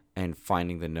 And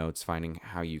finding the notes, finding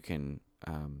how you can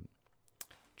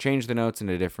change the notes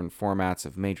into different formats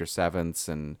of major sevenths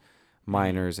and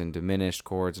minors and diminished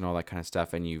chords and all that kind of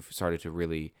stuff. And you've started to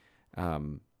really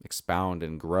expound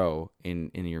and grow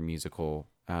in your musical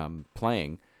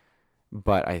playing.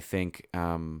 But I think,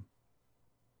 do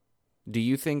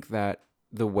you think that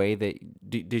the way that,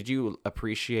 did you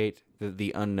appreciate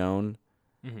the unknown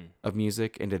of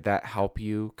music, and did that help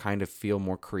you kind of feel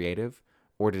more creative?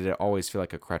 Or did it always feel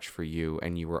like a crutch for you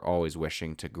and you were always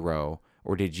wishing to grow?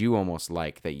 Or did you almost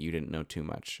like that you didn't know too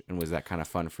much? And was that kind of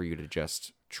fun for you to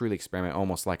just truly experiment,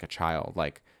 almost like a child,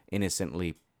 like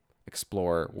innocently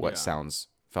explore what sounds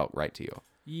felt right to you?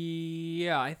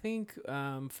 Yeah, I think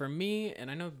for me, and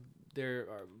I know there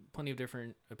are plenty of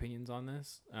different opinions on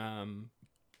this,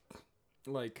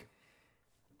 like,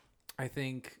 I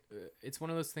think it's one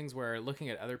of those things where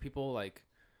looking at other people, like,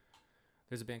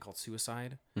 there's a band called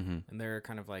Suicide, and they're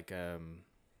kind of like, I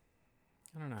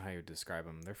don't know how you would describe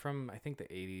them. They're from, I think, the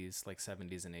 80s, like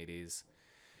 70s and 80s,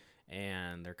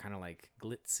 and they're kind of like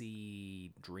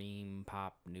glitzy, dream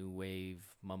pop, new wave,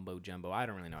 mumbo jumbo. I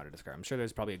don't really know how to describe them. I'm sure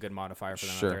there's probably a good modifier for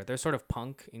them out there. They're sort of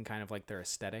punk in kind of like their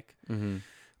aesthetic.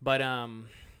 But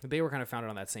they were kind of founded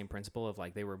on that same principle of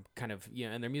like, they were kind of,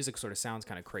 and their music sort of sounds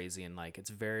kind of crazy, and like it's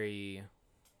very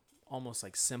almost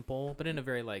like simple, but in a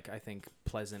very like, I think,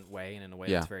 pleasant way, and in a way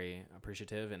that's very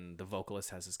appreciative. And the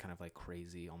vocalist has this kind of like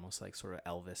crazy, almost like sort of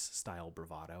Elvis style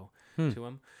bravado to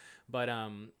him. But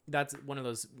that's one of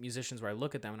those musicians where I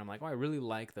look at them and I'm like, oh, I really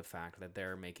like the fact that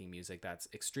they're making music that's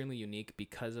extremely unique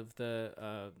because of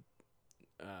the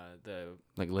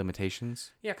like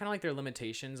limitations. Yeah, kind of like their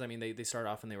limitations. I mean, they started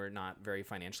off and they were not very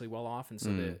financially well off, and so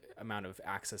the amount of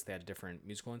access they had to different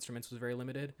musical instruments was very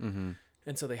limited. Mm-hmm.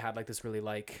 And so they had like this really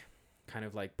like kind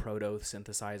of like proto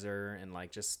synthesizer and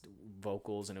like just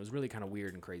vocals, and it was really kind of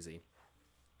weird and crazy.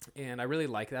 And I really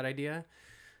like that idea,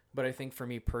 but I think for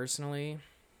me personally,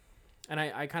 and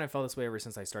I kind of felt this way ever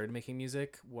since I started making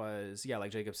music, was, yeah,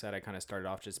 like Jacob said, I kind of started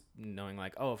off just knowing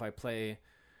like, oh, if I play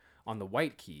on the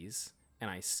white keys and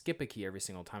I skip a key every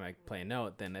single time I play a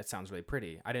note, then that sounds really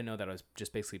pretty. I didn't know that I was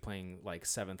just basically playing like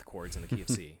seventh chords in the key of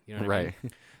C. You know what I mean?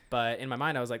 But in my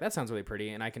mind, I was like, that sounds really pretty,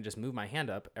 and I can just move my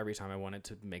hand up every time I want it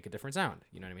to make a different sound.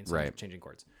 You know what I mean? So Right. changing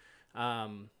chords.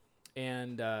 And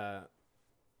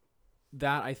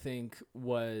that I think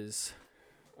was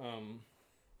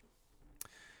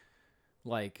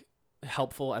like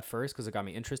helpful at first because it got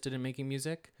me interested in making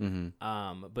music.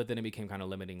 Mm-hmm. But then it became kind of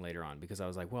limiting later on because I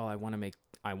was like, well, I want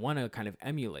to kind of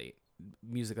emulate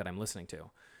music that I'm listening to.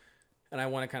 And I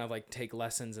want to kind of like take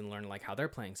lessons and learn like how they're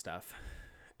playing stuff.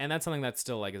 And that's something that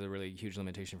still like is a really huge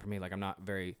limitation for me. Like I'm not a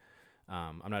very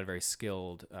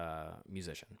skilled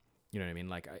musician. You know what I mean?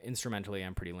 Like instrumentally,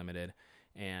 I'm pretty limited,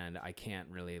 and I can't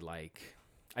really like.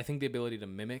 I think the ability to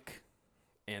mimic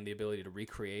and the ability to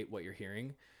recreate what you're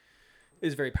hearing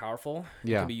is very powerful.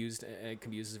 Yeah. It can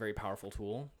be used as a very powerful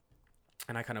tool,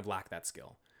 and I kind of lack that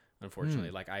skill, unfortunately.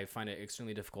 Like I find it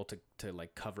extremely difficult to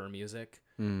like cover music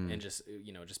and just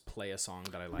just play a song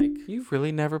that I like. You've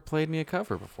really never played me a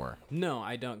cover before. No,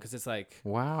 I don't, because it's like,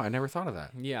 Wow, I never thought of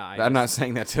that. yeah, I'm not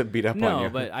saying that to beat up on you. no,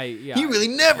 but yeah, You really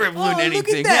never have learned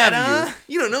anything, have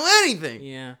you? You don't know anything.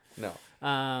 yeah, No.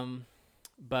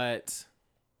 but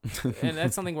and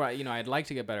that's something where I'd like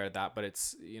to get better at that, but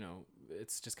it's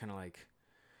it's just kind of like,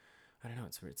 I don't know,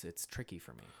 it's tricky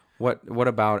for me. What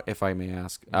about, if I may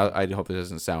ask? I hope it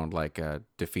doesn't sound like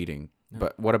defeating,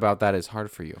 but what about that is hard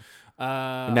for you?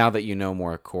 Now that you know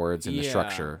more chords and the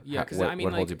structure, yeah, because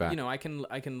what holds you back? I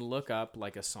can look up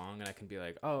like a song and I can be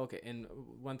like, oh, okay. And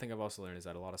one thing I've also learned is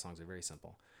that a lot of songs are very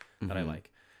simple that I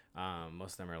like.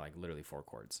 Most of them are like literally 4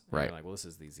 chords. And Right. you're like, well, this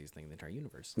is the easiest thing in the entire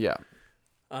universe. Yeah.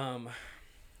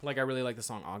 Like I really like the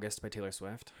song August by Taylor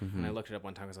Swift, and I looked it up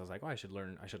one time because I was like, oh, I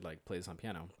should like play this on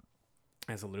piano.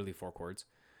 And it's literally 4 chords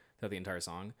throughout the entire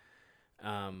song.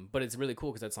 But it's really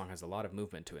cool because that song has a lot of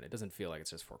movement to it. It doesn't feel like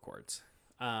it's just 4 chords.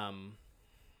 Or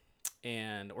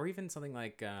even something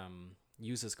like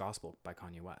Use This Gospel by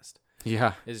Kanye West.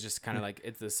 Yeah. It's just kind of like,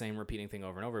 it's the same repeating thing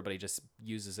over and over, but he just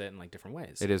uses it in like different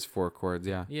ways. It is 4 chords,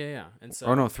 yeah. Yeah. And so,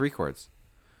 Oh no, 3 chords.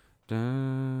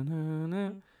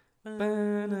 Da-na-na,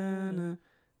 ba-na-na,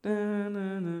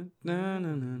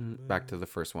 da-na-na, back to the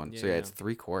first one. So yeah, it's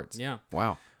 3 chords. yeah.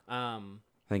 Wow.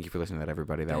 Thank you for listening to that,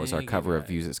 everybody. That was our Thank you, cover of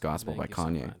guys. Use This Gospel by Thank you so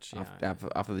Kanye. much.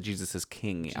 Off of the Jesus is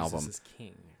King album. Jesus is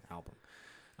King album.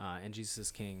 And Jesus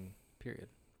is King, period.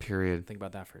 Period. Think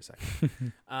about that for a second.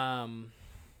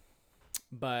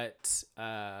 But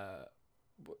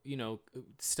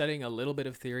studying a little bit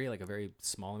of theory, like a very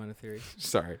small amount of theory.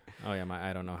 Sorry. Oh yeah,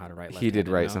 I don't know how to write. He did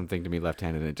left-handed, write no. something to me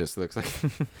left-handed, and it just looks like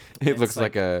It's looks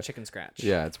like a chicken scratch.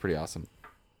 Yeah, it's pretty awesome.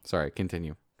 Sorry,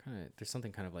 continue. There's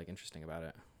something kind of like interesting about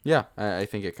it. Yeah, I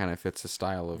think it kind of fits the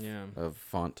style Yeah. of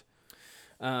font.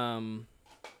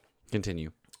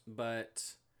 Continue.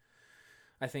 But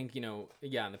I think, in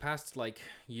the past like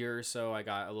year or so, I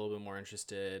got a little bit more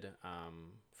interested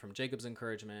from Jacob's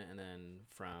encouragement, and then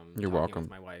from You're talking welcome.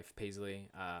 with my wife Paisley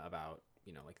about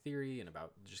like theory and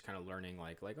about just kind of learning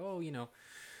like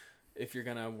if you're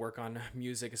gonna work on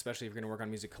music, especially if you're gonna work on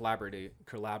music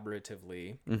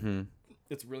collaboratively, Mm-hmm.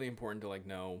 it's really important to like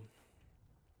know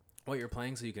what you're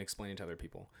playing so you can explain it to other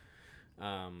people.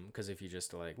 Because if you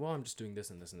just like, well, I'm just doing this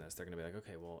and this and this, they're gonna be like,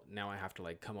 okay, well, now I have to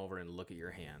like come over and look at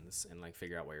your hands and like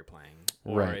figure out what you're playing.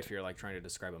 Or Right. if you're like trying to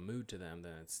describe a mood to them,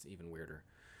 then it's even weirder.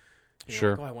 You're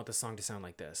Sure. like, oh, I want the song to sound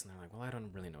like this, and they're like, well, I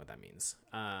don't really know what that means.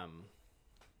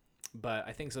 But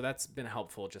I think so that's been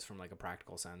helpful just from like a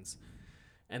practical sense.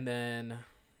 And then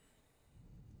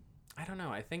I don't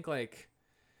know. I think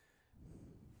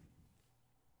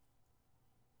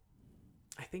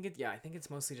it's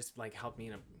mostly just like helped me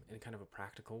in kind of a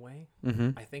practical way.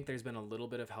 Mm-hmm. I think there's been a little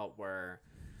bit of help where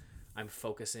I'm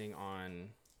focusing on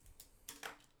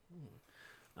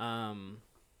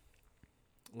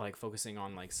like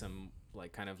some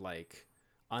like kind of like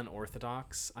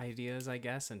unorthodox ideas, I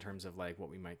guess, in terms of like what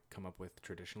we might come up with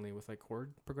traditionally with like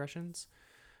chord progressions.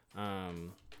 Oh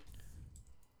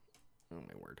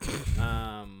my word.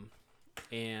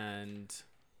 And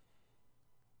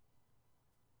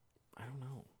I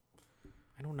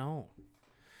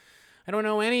don't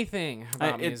know anything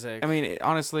about music.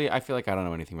 Honestly, I feel like I don't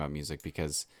know anything about music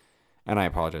because And I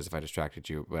apologize if I distracted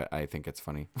you, but I think it's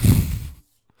funny.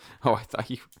 Oh, I thought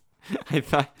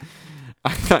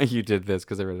you did this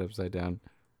because I read it upside down.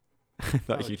 I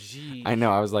thought you. Gee. I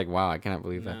know. I was like, wow, I cannot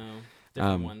believe that. No,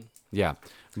 different one. Yeah,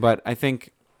 but I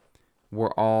think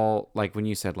we're all like when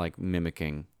you said like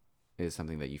mimicking is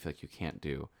something that you feel like you can't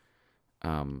do.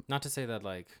 Not to say that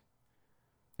like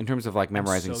In terms of like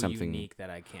memorizing I'm so something, unique that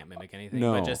I can't mimic anything.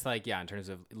 No. But just like in terms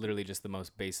of literally just the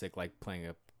most basic, like playing a.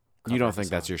 you cover don't of a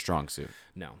think that's song. your strong suit.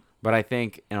 No. But I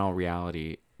think in all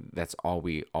reality, that's all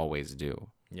we always do.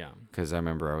 Yeah. Because I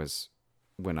remember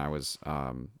when I was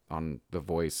on The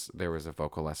Voice, there was a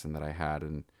vocal lesson that I had,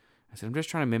 and I said, I'm just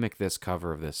trying to mimic this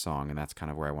cover of this song, and that's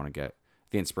kind of where I want to get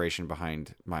the inspiration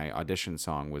behind my audition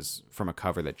song was from a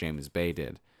cover that James Bay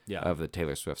did of the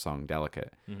Taylor Swift song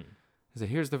Delicate. Mm-hmm. I said,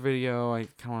 here's the video. I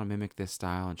kind of want to mimic this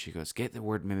style. And she goes, get the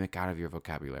word mimic out of your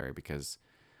vocabulary because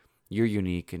you're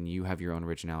unique and you have your own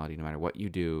originality. No matter what you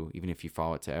do, even if you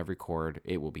follow it to every chord,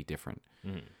 it will be different.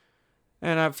 Mm-hmm.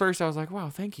 And at first I was like, wow,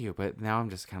 thank you. But now I'm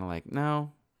just kind of like,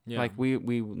 no. Yeah. Like we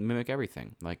mimic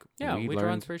everything. Like we draw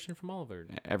learned inspiration from all of it.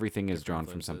 everything is different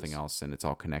drawn from something influences. else and it's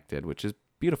all connected, which is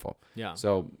beautiful. Yeah.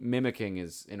 So mimicking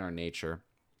is in our nature,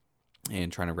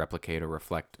 and trying to replicate or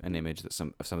reflect an image of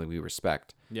something we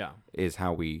respect Yeah. is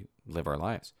how we live our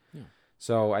lives. Yeah.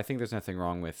 So I think there's nothing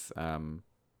wrong with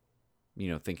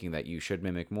thinking that you should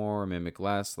mimic more or mimic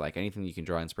less. Like anything you can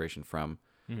draw inspiration from.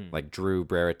 Mm-hmm. Like Drew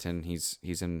Brereton, he's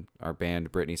in our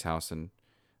band Brittany's House, and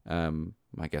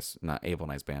I guess not Abel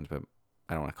and I's band, but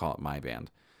I don't want to call it my band.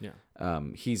 Yeah.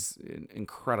 He's an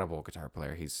incredible guitar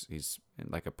player. He's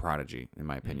like a prodigy in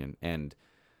my opinion, and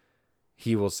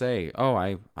he will say, "Oh,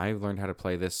 I learned how to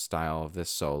play this style of this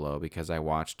solo because I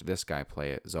watched this guy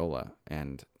play it, Zola,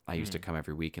 and I used to come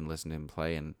every week and listen to him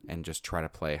play and just try to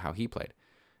play how he played."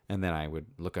 And then I would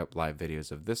look up live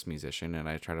videos of this musician and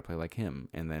I try to play like him.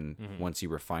 And then once you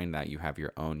refine that, you have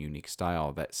your own unique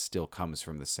style that still comes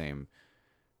from the same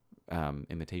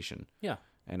imitation. Yeah.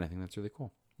 And I think that's really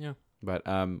cool. Yeah. But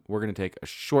we're going to take a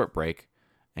short break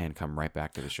and come right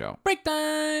back to the show. Break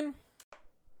time.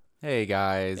 Hey,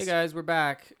 guys. Hey guys, we're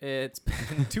back. It's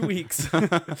been 2 weeks.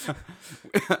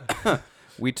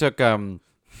 We took a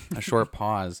short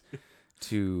pause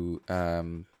to...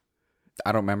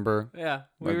 I don't remember. Yeah.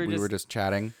 We were just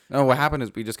chatting. No, what happened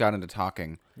is we just got into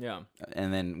talking. Yeah.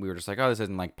 And then we were just like, oh, this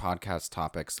isn't like podcast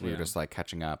topics. We were just like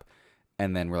catching up.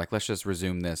 And then we're like, let's just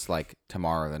resume this like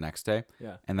tomorrow or the next day.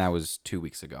 Yeah. And that was 2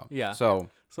 weeks ago. Yeah. So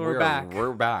we're back.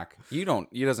 We're back. You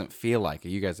doesn't feel like it.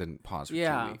 You guys didn't pause for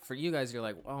 2 weeks. For you guys, you're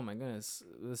like, oh my goodness,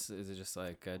 this is just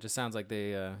like, just sounds like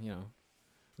they,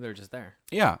 they're just there.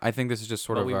 Yeah. I think this is just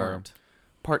sort But of we our weren't.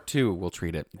 part 2, we'll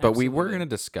treat it. But we were Absolutely. going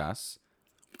to discuss,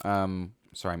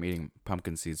 sorry, I'm eating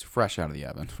pumpkin seeds fresh out of the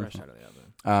oven. Fresh out of the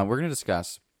oven. We're going to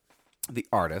discuss the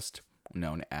artist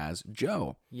known as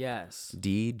Joe. Yes.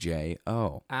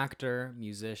 DJO. Actor,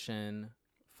 musician,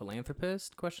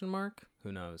 philanthropist, ?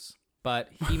 Who knows? But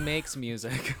he makes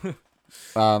music.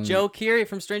 Joe Keery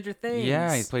from Stranger Things.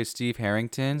 Yeah, he plays Steve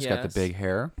Harrington. He's got the Yes. big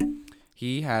hair.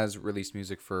 He has released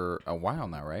music for a while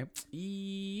now, right?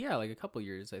 Yeah, like a couple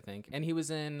years, I think. And he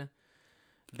was in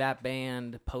that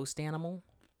band Post Animal.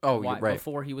 Oh, you're right.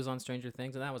 Before he was on Stranger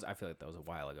Things, and I feel like that was a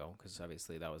while ago because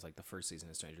obviously that was like the first season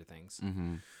of Stranger Things.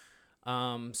 Mm-hmm.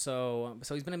 So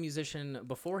he's been a musician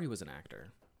before he was an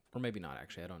actor, or maybe not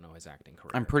actually. I don't know his acting career.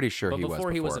 I'm pretty sure but he was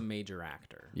before he was a before. major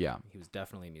actor. Yeah. he was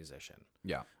definitely a musician.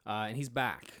 Yeah. And he's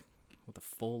back with a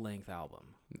full length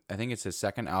album. I think it's his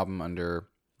second album under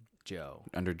Joe.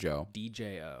 Joe,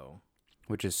 DJO.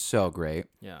 which is so great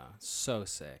Yeah, so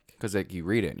sick. because like you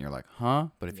read it and you're like, huh?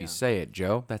 But if Yeah. you say it,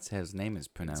 Joe, that's how his name is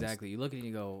pronounced. Exactly. You look at it and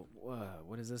you go,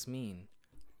 what does this mean?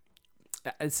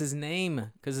 It's his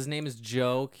name because his name is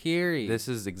Joe Keery. This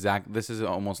is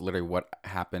almost literally what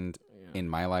happened in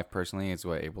my life personally. It's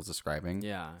what Abel's describing.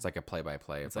 Yeah. It's like a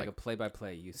play-by-play. It's like a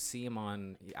play-by-play. You see him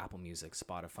on Apple Music,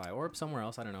 Spotify, or somewhere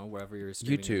else. I don't know, wherever you're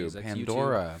streaming YouTube, music.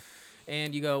 Pandora. YouTube.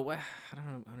 And you go, well, I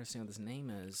don't understand what this name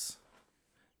is.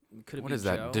 Could it What be is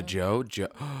that? Joe? Joe?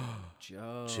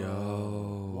 Joe.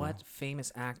 Joe. What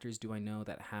famous actors do I know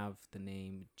that have the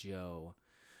name Joe?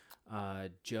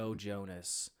 Joe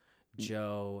Jonas.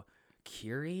 Joe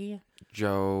Keery?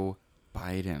 Joe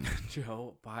Biden.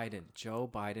 Joe Biden. Joe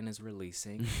Biden is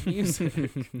releasing music.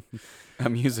 A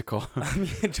musical.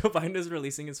 Joe Biden is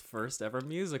releasing his first ever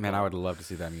musical. Man, I would love to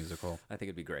see that musical. I think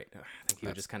it'd be great. I think he would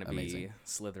That's just kind of amazing. be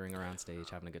slithering around stage,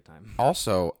 having a good time.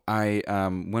 Also, I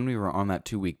when we were on that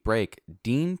 2-week break,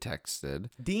 Dean texted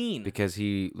Dean. because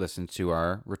he listened to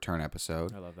our return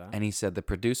episode, I love that. and he said the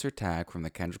producer tag from the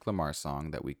Kendrick Lamar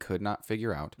song that we could not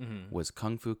figure out Mm-hmm. was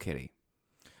Kung Fu Kitty.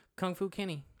 Kung Fu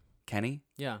Kenny. Kenny?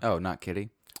 Yeah. Oh, not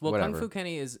Kitty. Well, Whatever. Kung Fu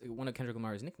Kenny is one of Kendrick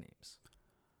Lamar's nicknames.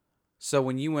 So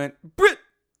when you went Brit,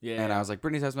 Yeah. and I was like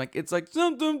Britney's house, I'm like it's like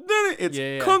something. It's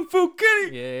Yeah, yeah. Kung Fu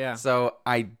Kenny. Yeah. So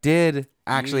I did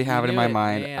actually You have it in knew my it.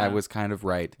 mind. Yeah. I was kind of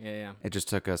right. Yeah. It just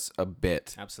took us a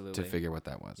bit Absolutely. to figure what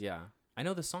that was. Yeah. I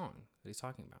know the song that he's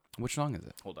talking about. Which song is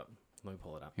it? Hold up. Let me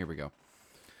pull it up. Here we go.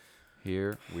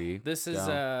 Here we This has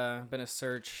go. been a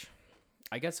search.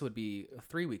 I guess it would be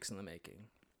 3 weeks in the making.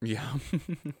 Yeah.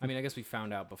 I mean, I guess we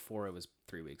found out before it was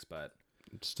 3 weeks, but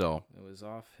Still. it was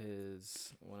off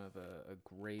his one of a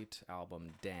great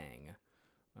album, Dang.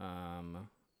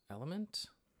 Element?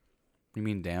 You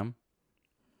mean damn?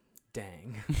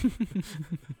 Dang.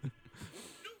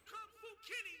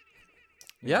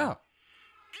 Yeah.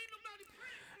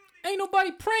 Ain't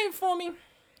nobody praying for me.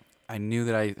 I knew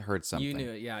that I heard something. You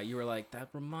knew it, yeah. You were like, that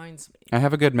reminds me. I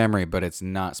have a good memory, but it's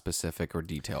not specific or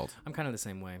detailed. I'm kind of the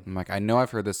same way. I'm like, I know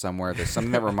I've heard this somewhere. There's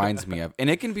something that reminds me of, and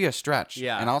it can be a stretch.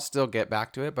 Yeah. And I'll still get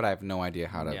back to it, but I have no idea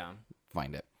how to Yeah.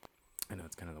 find it. I know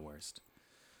it's kind of the worst.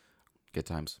 Good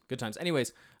times. Good times.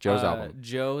 Anyways, Joe's album.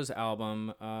 Joe's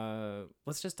album.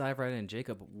 Let's just dive right in.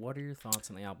 Jacob, what are your thoughts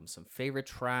on the album? Some favorite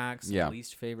tracks, Yeah.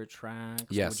 least favorite tracks?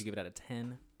 What Yes. would you give it out of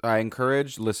 10? I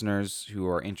encourage listeners who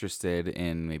are interested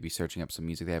in maybe searching up some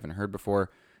music they haven't heard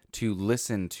before to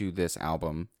listen to this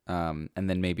album, and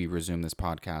then maybe resume this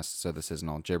podcast so this isn't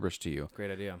all gibberish to you.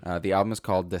 Great idea. The album is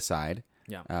called Decide.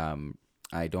 Yeah.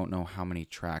 I don't know how many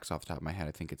tracks off the top of my head.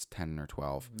 I think it's 10 or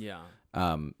 12. Yeah.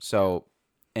 So,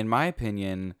 in my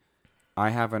opinion,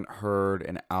 I haven't heard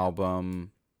an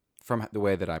album from the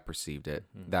way that I perceived it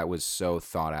that was so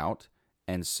thought out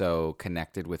and so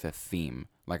connected with a theme,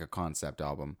 like a concept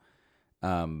album.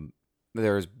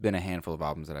 There's been a handful of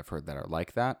albums that I've heard that are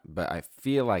like that, but I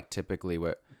feel like typically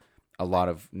what a lot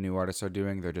of new artists are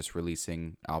doing, they're just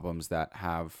releasing albums that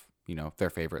have, you know, their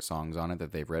favorite songs on it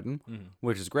that they've written,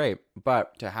 which is great.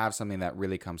 But to have something that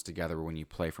really comes together when you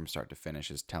play from start to finish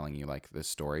is telling you like this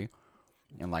story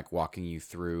and like walking you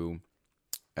through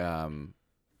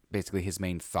basically his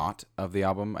main thought of the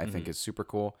album, I think is super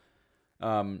cool.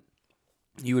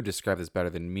 You would describe this better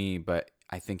than me, but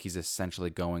I think he's essentially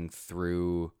going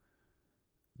through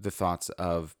the thoughts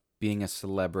of being a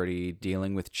celebrity,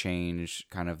 dealing with change,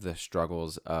 kind of the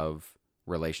struggles of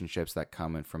relationships that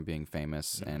come in from being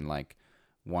famous and like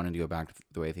wanting to go back to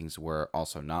the way things were,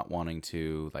 also not wanting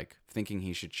to, like thinking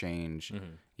he should change.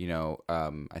 You know,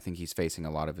 I think he's facing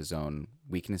a lot of his own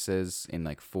weaknesses in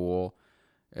like Fool.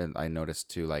 And I noticed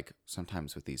too, like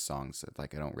sometimes with these songs,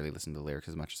 like I don't really listen to the lyrics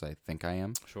as much as I think I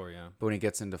am. Sure, yeah. But when he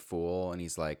gets into Fool and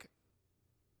he's like,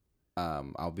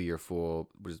 I'll be your fool,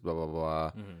 just blah,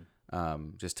 blah, blah.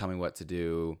 Just tell me what to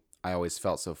do. I always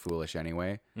felt so foolish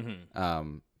anyway.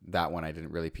 That one I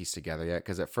didn't really piece together yet.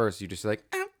 Because at first you just like,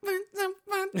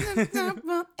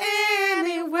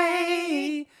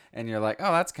 anyway. And you're like,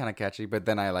 oh, that's kind of catchy. But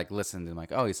then I like listened and I'm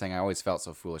like, oh, he's saying I always felt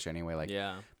so foolish anyway. Like,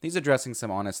 Yeah, he's addressing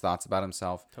some honest thoughts about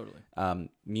himself. totally.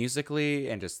 Musically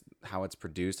and just how it's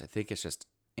produced, I think it's just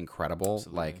incredible.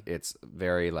 Absolutely. Like it's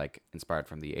very like inspired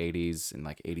from the 80s and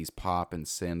like 80s pop and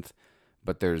synth,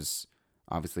 but there's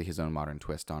obviously his own modern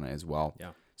twist on it as well.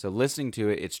 Yeah. So listening to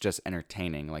it, it's just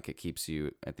entertaining. Like it keeps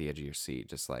you at the edge of your seat,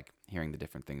 just like hearing the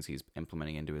different things he's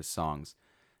implementing into his songs.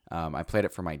 I played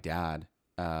it for my dad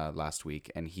last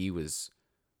week, and he was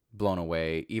blown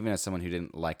away. Even as someone who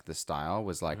didn't like the style,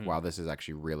 was like, "Wow, this is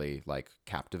actually really like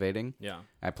captivating." Yeah.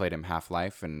 I played him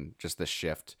Half-Life, and just the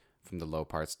shift from the low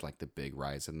parts to like the big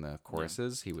rise in the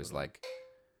choruses, he was like,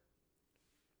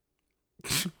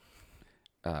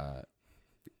 "What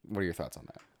are your thoughts on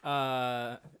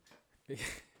that?"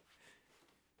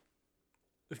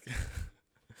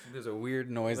 There's a weird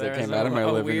noise that came out of my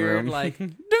living room. Like,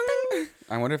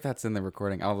 I wonder if that's in the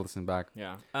recording. I'll listen back.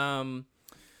 yeah.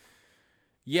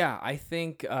 Yeah, I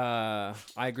think I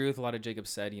agree with a lot of Jacob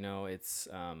said. You know, it's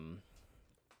I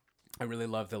really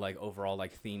love the like overall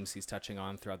like themes he's touching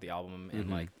on throughout the album, and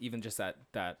like even just that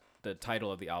the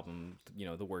title of the album, you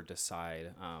know, the word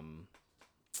decide,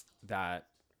 that,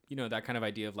 you know, that kind of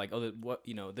idea of like, oh, what,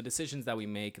 you know, the decisions that we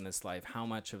make in this life, how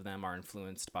much of them are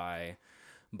influenced by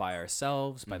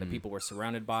ourselves, by the people we're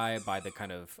surrounded by the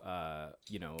kind of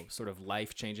you know, sort of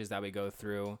life changes that we go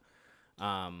through.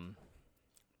 And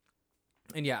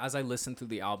yeah, as I listen through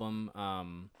the album,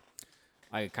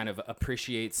 I kind of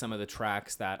appreciate some of the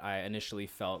tracks that I initially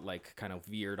felt like kind of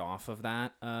veered off of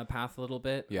that path a little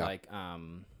bit. Yeah. Like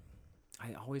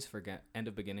I always forget End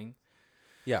of Beginning.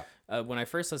 Yeah. When I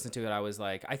first listened to it, I was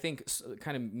like, I think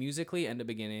kind of musically, End of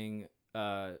Beginning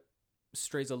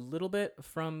strays a little bit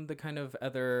from the kind of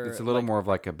other. It's a little like, more of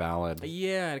like a ballad.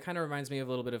 Yeah, it kind of reminds me of a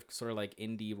little bit of sort of like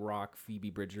indie rock, Phoebe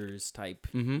Bridgers type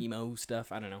emo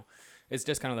stuff. I don't know. It's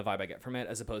just kind of the vibe I get from it,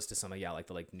 as opposed to some of like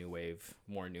the like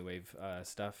more new wave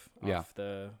stuff off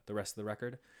the rest of the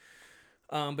record.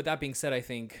 But that being said, I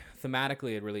think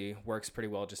thematically it really works pretty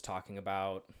well, just talking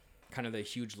about kind of the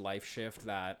huge life shift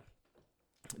that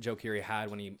Joe Keery had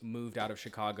when he moved out of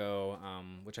Chicago,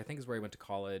 which I think is where he went to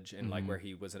college and like where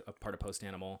he was a part of Post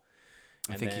Animal.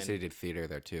 I think he said he did theater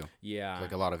there too. Yeah,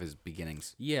 like a lot of his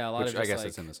beginnings. Yeah, a lot which of just, I guess like,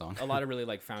 it's in the song. A lot of really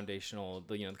like foundational,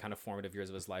 the kind of formative years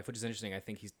of his life, which is interesting. I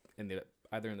think he's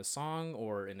either in the song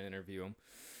or in an interview.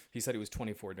 He said he was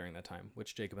 24 during that time,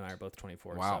 which Jacob and I are both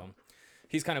 24. Wow. So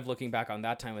he's kind of looking back on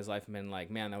that time of his life and been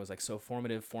like, man, that was like so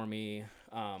formative for me.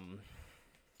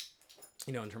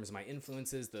 In terms of my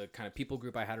influences, the kind of people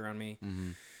group I had around me.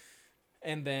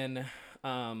 And then,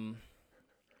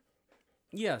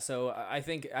 so I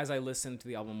think as I listened to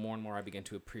the album more and more, I began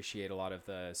to appreciate a lot of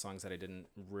the songs that I didn't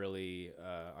really,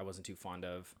 I wasn't too fond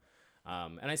of.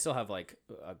 And I still have like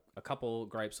a couple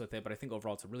gripes with it, but I think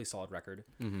overall it's a really solid record.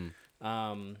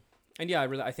 And yeah,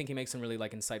 I think he makes some really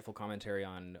like insightful commentary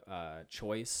on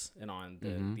choice and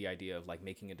on the idea of like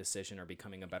making a decision or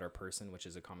becoming a better person, which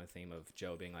is a common theme of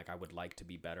Joe being like, I would like to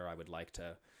be better. I would like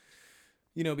to,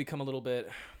 become a little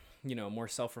bit, more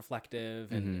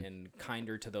self-reflective and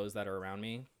kinder to those that are around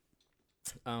me.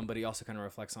 But he also kind of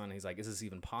reflects on, he's like, is this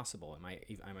even possible? Am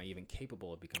I even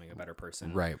capable of becoming a better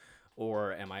person? Right.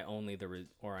 Or am I only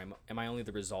am I only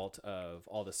the result of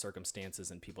all the circumstances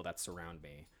and people that surround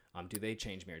me? Do they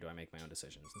change me or do I make my own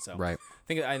decisions? And so Right.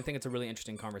 I think it's a really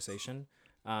interesting conversation.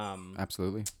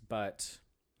 Absolutely. But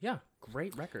yeah,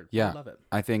 great record. Yeah. I love it.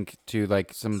 I think too,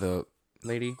 like some of the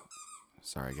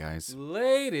sorry guys.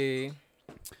 Lady.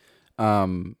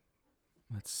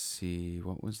 Let's see.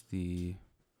 What was the...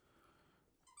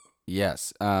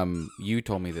 Yes. You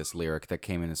told me this lyric that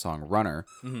came in the song Runner.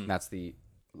 That's the...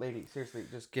 Lady, seriously,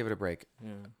 just give it a break.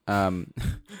 Yeah.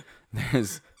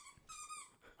 There's...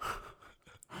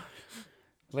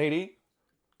 Lady,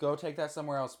 go take that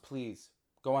somewhere else, please.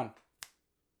 Go on.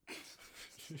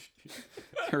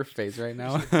 Her face right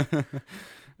now.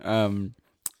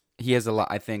 He has a lot.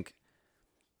 I think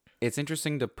it's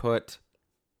interesting to put...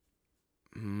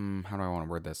 how do I want to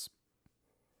word this?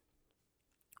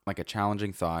 Like a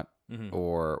challenging thought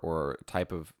or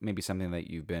type of maybe something that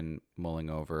you've been mulling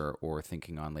over or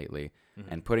thinking on lately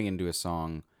and putting into a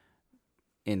song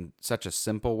in such a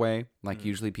simple way. Like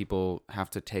usually people have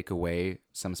to take away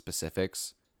some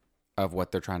specifics of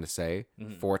what they're trying to say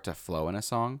for it to flow in a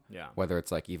song. Yeah. Whether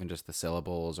it's like even just the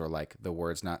syllables or like the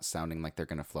words not sounding like they're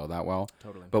going to flow that well.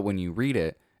 Totally. But when you read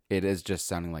it, it is just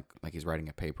sounding like he's writing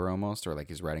a paper almost, or like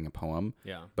he's writing a poem.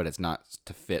 Yeah. But it's not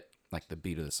to fit like the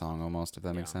beat of the song almost, if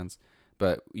that makes sense.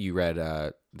 But you read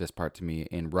this part to me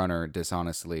in Runner,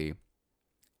 dishonestly.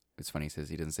 It's funny, he says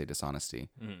he doesn't say dishonesty.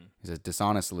 He says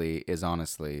dishonestly is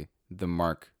honestly the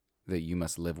mark that you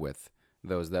must live with.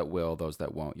 Those that will, those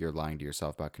that won't. You're lying to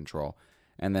yourself about control.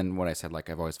 And then what I said, like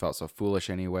I've always felt so foolish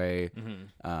anyway.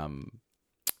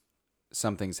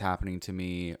 Something's happening to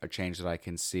me, a change that I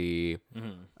can see.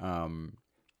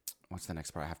 What's the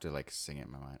next part? I have to like sing it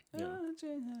in my mind. Yeah.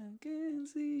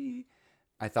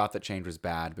 I thought that change was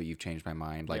bad, but you've changed my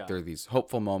mind. Like there are these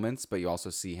hopeful moments, but you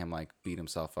also see him like beat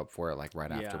himself up for it, like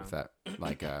right after with that,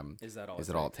 like Is that all? Is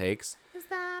it all it takes? Is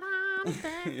that all it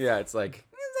takes? Yeah, it's like is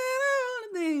that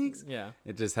all it takes? Yeah.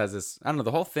 It just has this. I don't know.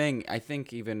 The whole thing. I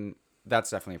think even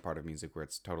that's definitely a part of music where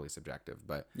it's totally subjective,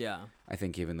 but Yeah. I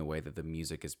think even the way that the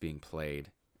music is being played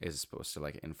is supposed to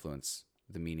like influence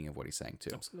the meaning of what he's saying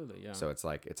too. Absolutely. Yeah. So it's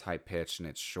like it's high pitched and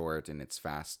it's short and it's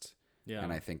fast. Yeah.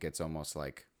 And I think it's almost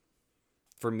like,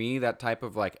 for me, that type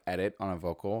of like edit on a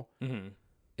vocal,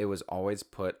 it was always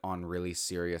put on really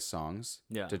serious songs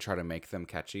to try to make them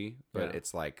catchy, but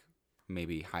it's like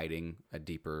maybe hiding a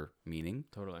deeper meaning.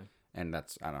 Totally. And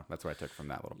that's, I don't know, that's what I took from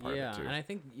that little part of it too. And I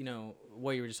think,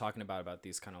 what you were just talking about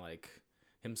these kind of like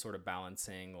him sort of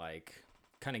balancing, like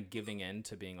kind of giving in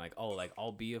to being like, oh, like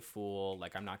I'll be a fool,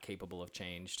 like I'm not capable of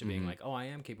change, to being like, oh, I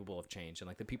am capable of change. And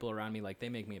like the people around me, like they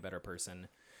make me a better person.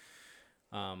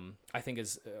 I think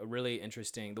is really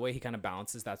interesting the way he kind of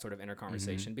balances that sort of inner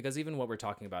conversation, because even what we're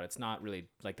talking about, it's not really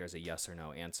like there's a yes or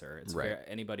no answer. It's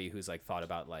anybody who's like thought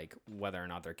about like whether or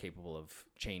not they're capable of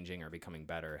changing or becoming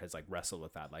better has like wrestled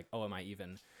with that. Like, oh,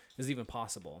 is it even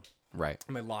possible? Right.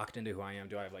 Am I locked into who I am?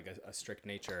 Do I have like a strict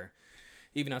nature?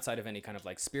 Even outside of any kind of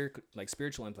like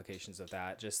spiritual implications of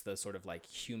that, just the sort of like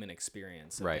human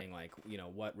experience of being like,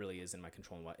 what really is in my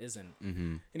control and what isn't.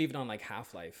 And even on like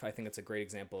Half-Life, I think it's a great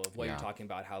example of what you're talking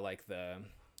about, how like the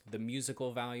the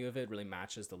musical value of it really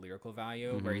matches the lyrical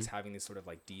value, where he's having these sort of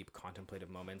like deep contemplative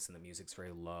moments, and the music's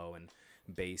very low and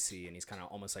bassy, and he's kind of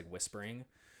almost like whispering.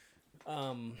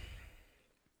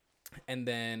 And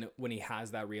then when he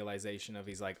has that realization of,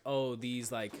 he's like, oh, these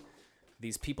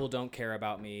people don't care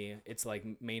about me. It's like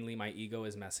mainly my ego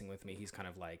is messing with me. He's kind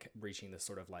of like reaching this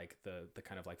sort of like the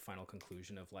kind of like final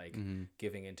conclusion of like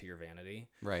giving into your vanity.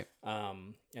 Right.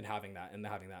 And having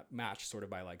that matched sort of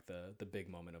by like the big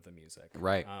moment of the music.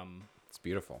 Right. It's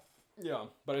beautiful. Yeah.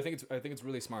 But I think it's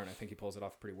really smart, and I think he pulls it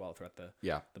off pretty well throughout the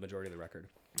majority of the record.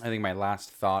 I think my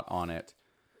last thought on it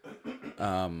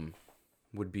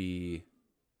would be,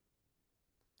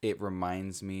 it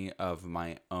reminds me of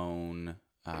my own,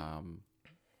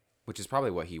 which is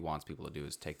probably what he wants people to do,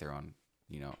 is take their own,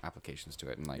 applications to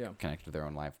it and like connect to their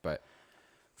own life. But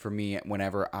for me,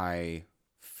 whenever I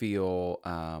feel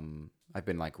I've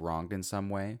been like wronged in some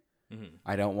way,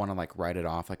 I don't want to like write it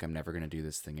off like I'm never going to do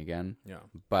this thing again. Yeah.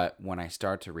 But when I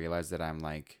start to realize that I'm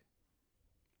like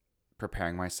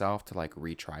preparing myself to like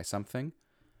retry something,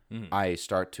 I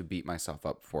start to beat myself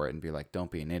up for it and be like, don't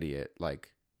be an idiot.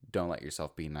 Like, don't let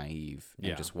yourself be naive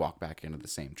and just walk back into the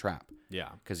same trap. Yeah.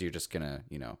 Because you're just going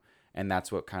to, and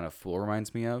that's what kind of Fool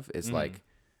reminds me of, is like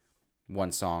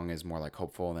one song is more like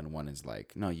hopeful, and then one is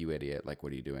like, no, you idiot. Like,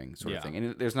 what are you doing? Sort of thing.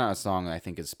 And there's not a song that I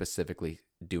think is specifically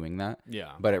doing that.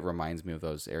 Yeah. But it reminds me of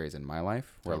those areas in my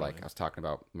life where like I was talking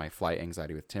about my flight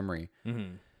anxiety with Timmery.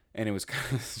 And it was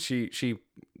kind of, she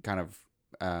kind of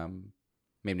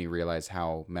made me realize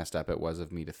how messed up it was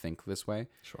of me to think this way.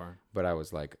 Sure. But I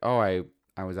was like, oh, I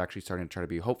was actually starting to try to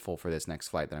be hopeful for this next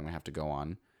flight that I'm going to have to go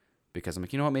on, because I'm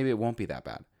like, you know what, maybe it won't be that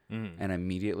bad. And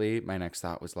immediately my next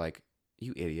thought was like,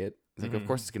 you idiot. It's like, of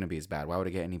course it's going to be as bad. Why would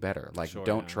it get any better? Like,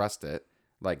 don't trust it.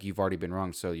 Like, you've already been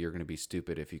wrong, so you're going to be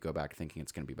stupid if you go back thinking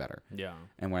it's going to be better. Yeah.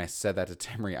 And when I said that to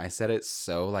Timmery, I said it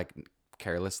so like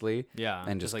carelessly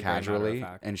and just like casually.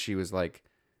 And she was like,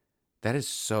 that is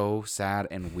so sad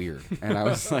and weird. And I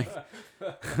was like,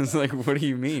 what do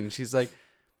you mean? She's like,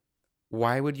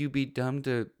 why would you be dumb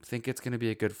to think it's going to be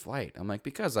a good flight? I'm like,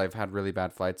 because I've had really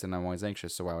bad flights and I'm always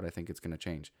anxious. So why would I think it's going to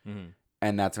change?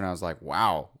 And that's when I was like,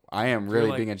 wow, I am really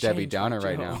like, being a Debbie Downer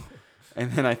right now.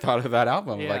 And then I thought of that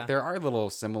album. Like, there are little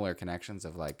similar connections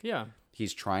of like,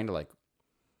 he's trying to like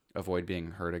avoid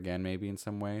being hurt again, maybe in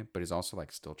some way, but he's also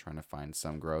like still trying to find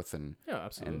some growth. And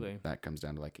absolutely. And that comes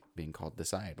down to like being called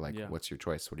decide. Like, what's your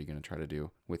choice? What are you going to try to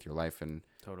do with your life and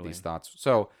these thoughts?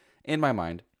 So in my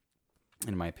mind,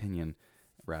 in my opinion,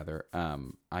 rather,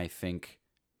 I think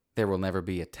there will never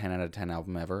be a 10 out of 10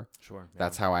 album ever. Sure. Yeah.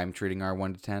 That's how I'm treating our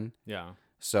 1 to 10. Yeah.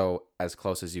 So as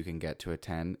close as you can get to a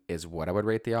 10 is what I would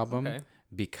rate the album. Okay.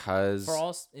 Because for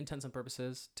all intents and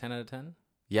purposes, 10 out of 10?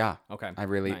 Yeah. Okay. I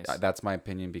really, nice. That's my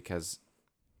opinion, because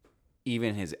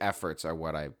even his efforts are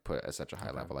what I put at such a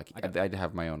high level. Like, I'd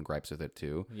have my own gripes with it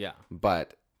too. Yeah.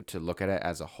 But to look at it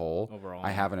as a whole, overall,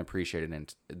 I haven't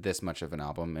appreciated this much of an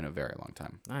album in a very long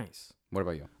time. Nice. What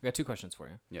about you? I got 2 questions for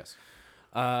you. Yes.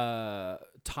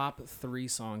 Top 3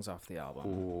 songs off the album.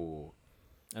 Ooh.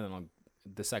 And then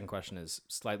the second question is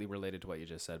slightly related to what you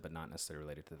just said, but not necessarily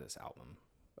related to this album.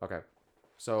 Okay.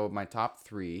 So my top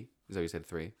 3, is that what you said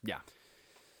 3? Yeah.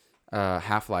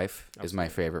 Half-Life is my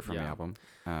favorite from the album.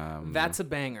 That's a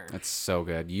banger. It's so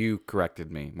good. You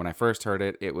corrected me. When I first heard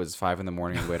it, it was 5 a.m.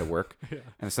 on the way to work. And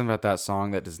there's something about that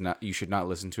song that you should not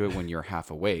listen to it when you're half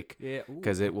awake.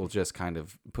 Because it will just kind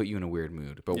of put you in a weird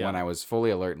mood. But when I was fully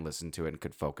alert and listened to it and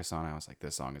could focus on it, I was like,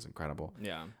 this song is incredible.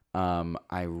 Yeah.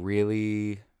 I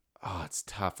really... Oh, it's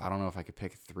tough. I don't know if I could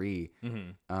pick 3.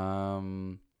 I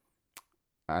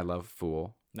love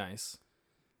Fool. Nice.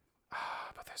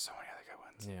 But there's so many other good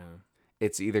ones. Yeah.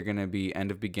 It's either going to be End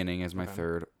of Beginning as my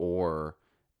third, or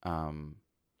it's on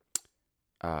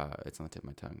the tip of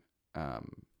my tongue.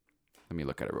 Let me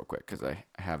look at it real quick, because I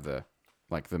have the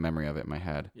memory of it in my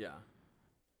head. Yeah.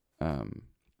 So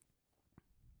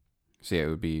yeah, it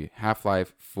would be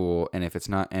Half-Life, Fool, and if it's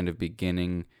not End of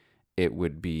Beginning, it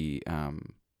would be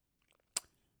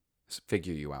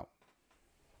Figure You Out.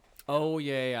 Oh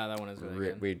yeah, that one is really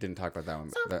good. We didn't talk about that one.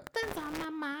 Something's on my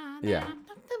mind. Yeah.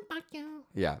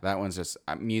 Yeah, that one's just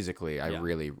musically. I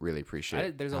really, really appreciate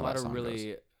it. There's a lot of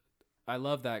really. I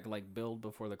love that like build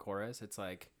before the chorus. It's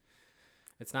like,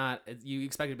 it's not. You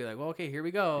expect it to be like, well, okay, here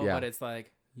we go, but it's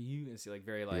like it's like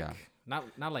very like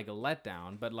not like a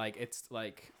letdown, but like it's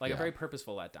like a very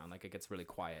purposeful letdown. Like it gets really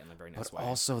quiet in a very nice way. But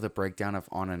also the breakdown of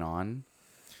On and On.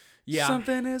 Yeah.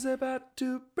 Something is about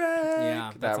to break.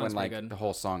 Yeah, that one, like, good. The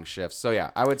whole song shifts. So, yeah,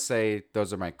 I would say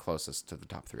those are my closest to the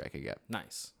top 3 I could get.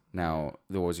 Nice. Now,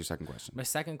 what was your second question? My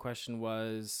second question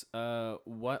was,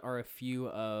 what are a few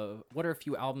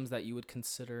albums that you would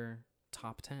consider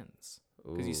top 10s.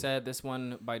 Because you Ooh. said this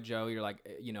one by Joe, you're like,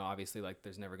 obviously, like,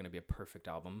 there's never going to be a perfect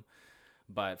album.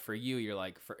 But for you, you're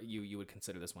like, you would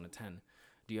consider this one a 10.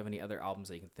 Do you have any other albums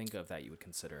that you can think of that you would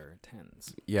consider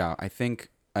 10s? Yeah, I think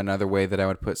another way that I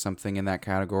would put something in that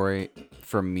category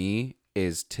for me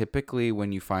is typically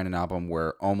when you find an album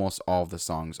where almost all of the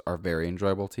songs are very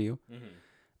enjoyable to you.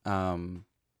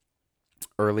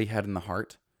 Early Head in the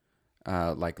Heart,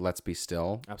 like Let's Be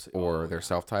Still, Absolutely. or their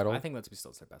self-titled. I think Let's Be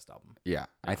Still is their best album. Yeah,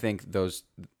 I think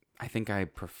I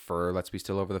prefer Let's Be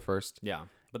Still over the first. Yeah.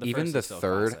 But Even first the is still a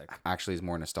third classic. actually is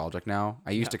more nostalgic now.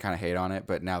 I used to kind of hate on it,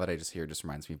 but now that I just hear it, just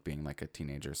reminds me of being like a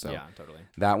teenager. So Yeah, totally.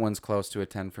 that one's close to a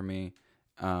 10 for me.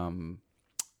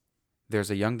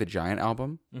 There's a Young the Giant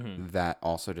album that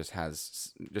also just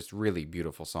has just really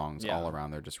beautiful songs all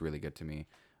around. They're just really good to me.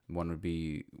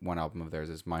 One album of theirs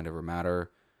is Mind Over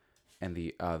Matter, and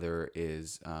the other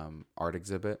is Art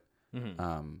Exhibit.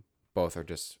 Both are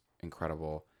just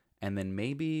incredible. And then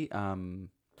maybe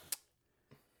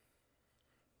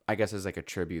I guess as like a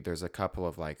tribute, there's a couple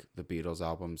of like the Beatles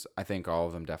albums. I think all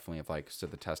of them definitely have like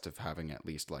stood the test of having at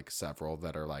least like several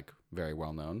that are like very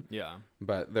well known. Yeah.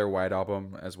 But their White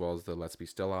Album, as well as the Let's Be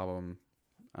Still album,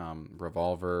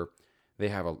 Revolver,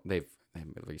 they've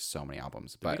at least so many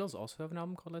albums. The But Beatles also have an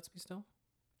album called Let's Be Still?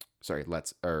 sorry,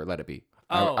 Let It Be.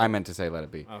 Oh. I meant to say Let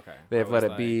It Be. Okay. They have I Let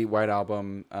was It Be, White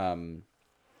Album,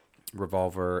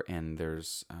 Revolver, and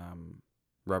there's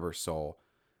Rubber Soul.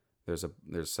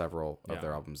 There's several of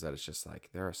their albums that it's just like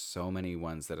there are so many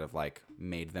ones that have like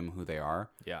made them who they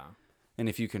are. Yeah. And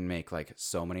if you can make like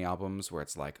so many albums where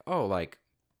it's like, oh, like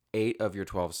 8 of your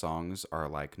 12 songs are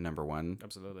like number one,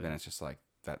 Absolutely. then it's just like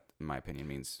that, in my opinion,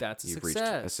 means That's a you've reached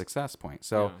a success. success point.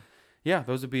 So yeah,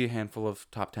 those would be a handful of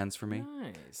top 10s for me.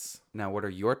 Nice. Now, what are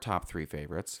your top 3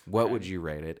 favorites? What would you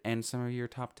rate it? And some of your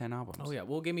top 10 albums. Oh, yeah.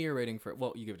 Well, give me your rating for...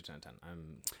 Well, you give it a 10 out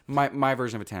of 10. My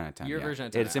version of a 10 out of 10. Your yeah. version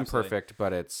of 10, It's imperfect,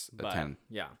 but it's a 10.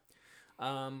 Yeah.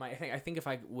 I think if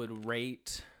I would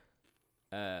rate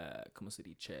Como se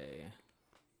dice,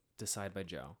 Decide by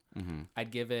Joe, I'd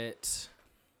give it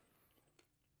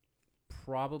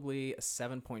probably a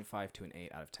 7.5 to an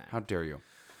 8 out of 10. How dare you?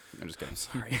 I'm just kidding.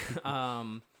 Sorry.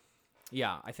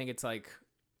 Yeah, I think it's like,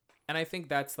 and I think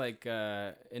that's like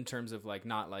in terms of like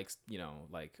not like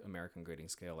like American grading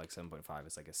scale, like 7.5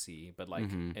 is like a C, but like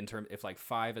in terms if like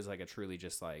 5 is like a truly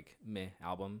just like meh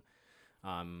album,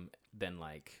 then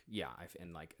like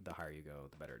and like the higher you go,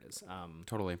 the better it is.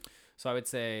 Totally. So I would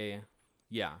say,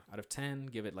 yeah, out of 10,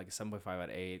 give it like a 7.5 out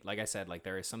of 8. Like I said, like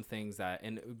there are some things that,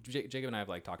 and Jacob and I have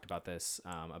like talked about this,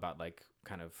 about like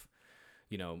kind of,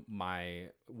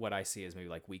 what I see as maybe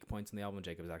like weak points in the album.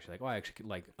 Jacob is actually like, oh, I actually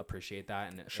like appreciate that,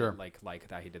 and Sure. like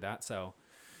that he did that. So,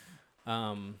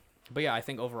 but yeah, I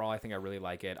think overall, I really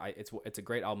like it. It's a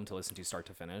great album to listen to start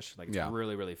to finish. Like it's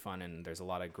really, really fun, and there's a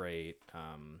lot of great,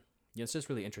 it's just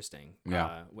really interesting.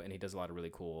 Yeah. And he does a lot of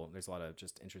really cool. There's a lot of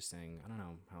just interesting. I don't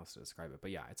know how else to describe it,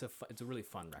 but yeah, it's a really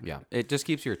fun record. Yeah. It just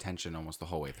keeps your attention almost the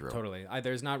whole way through. Totally.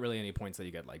 There's not really any points that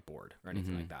you get like bored or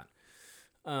anything like that.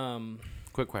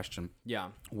 Quick question. Yeah.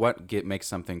 What makes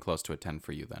something close to a 10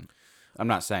 for you then? I'm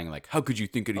not saying like, how could you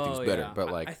think anything's better? Yeah. But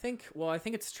like, I think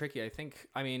it's tricky.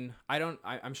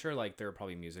 I'm sure like there are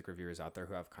probably music reviewers out there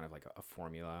who have kind of like a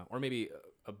formula or maybe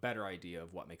a better idea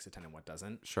of what makes a 10 and what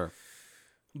doesn't. sure.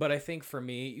 But I think for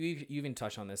me, you even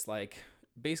touched on this, like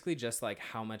basically just like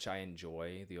how much I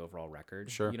enjoy the overall record.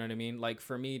 Sure. You know what I mean? Like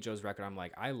for me, Joe's record, I'm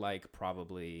like, I like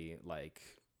probably like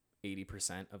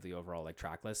 80% of the overall like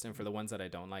track list. And for the ones that I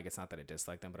don't like, it's not that I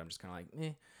dislike them, but I'm just kind of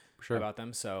like, Sure. about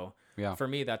them. So Yeah. for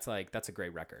me, that's a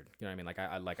great record. You know what I mean?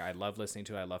 Like I love listening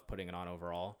to it. I love putting it on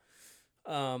overall.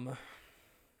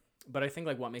 But I think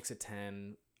like what makes it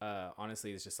 10,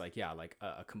 honestly, is just like, like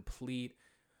a complete,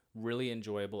 really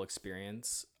enjoyable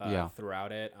experience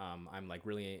throughout it. I'm like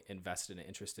really invested and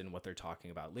interested in what they're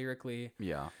talking about lyrically.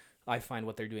 Yeah. I find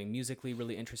what they're doing musically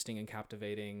really interesting and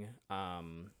captivating.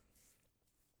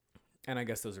 And I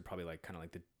guess those are probably like kind of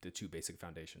like the two basic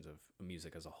foundations of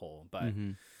music as a whole. But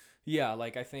yeah,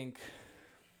 like I think,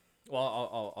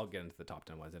 well, I'll get into the top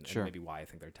 10 ones and maybe why I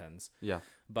think they're 10s. Yeah.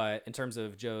 But in terms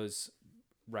of Joe's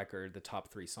record, the top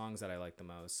 3 songs that I like the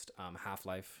most,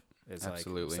 Half-Life is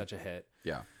Absolutely. like such a hit.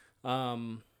 Yeah.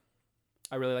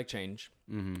 I really like Change.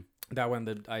 That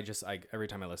one, every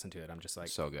time I listen to it, I'm just like,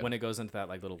 So good. when it goes into that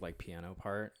like little like piano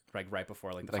part, like right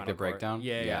before like the Like final the breakdown? chord.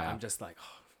 Yeah. Yeah. I'm just like,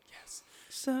 oh yes,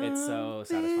 it's so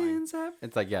satisfying.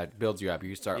 It's like, yeah, it builds you up.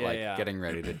 You start Yeah. getting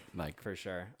ready to like. For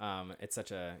sure. It's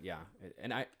such a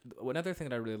and another thing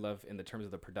that I really love in the terms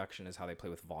of the production is how they play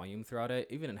with volume throughout it.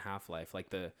 Even in Half-Life, like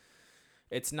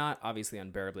it's not obviously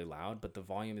unbearably loud, but the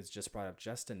volume is just brought up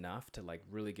just enough to like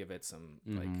really give it some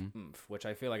like oomph, which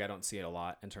I feel like I don't see it a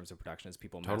lot in terms of production as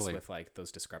people mess with like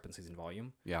those discrepancies in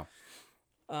volume. Yeah.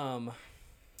 And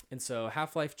so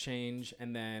Half-Life Change,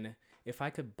 and then if I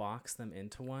could box them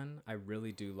into one, I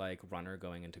really do like Runner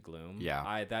going into Gloom.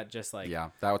 Yeah. That just like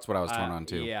that's what I was torn on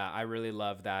too. Yeah, I really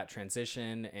love that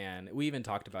transition, and we even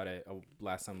talked about it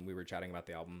last time we were chatting about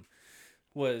the album.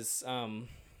 Was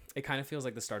it kind of feels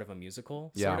like the start of a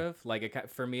musical, sort of. Like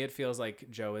for me, it feels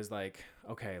like Joe is like,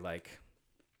 okay, like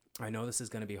I know this is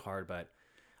gonna be hard, but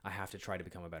I have to try to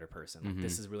become a better person. Like,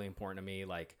 this is really important to me.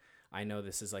 Like I know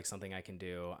this is like something I can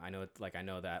do. I know I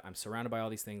know that I'm surrounded by all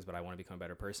these things, but I want to become a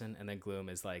better person. And then Gloom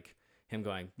is like him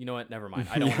going, you know what? Never mind.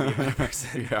 I don't want to be a better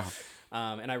person.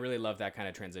 And I really love that kind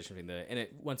of transition between and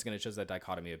it once again it shows that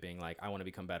dichotomy of being like, I want to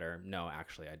become better. No,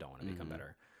 actually, I don't want to become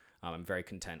better. I'm very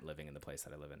content living in the place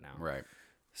that I live in now. Right.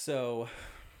 So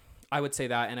I would say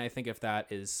that, and I think if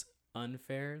that is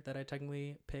unfair that I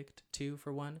technically picked 2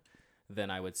 for 1,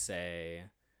 then I would say,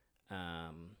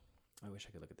 I wish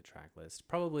I could look at the track list.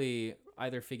 Probably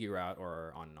either Figure Out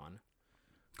or On and On.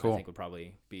 Cool. I think would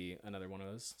probably be another one of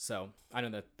those. So I know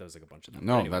that there's like a bunch of them.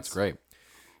 No, that's great.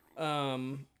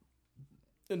 In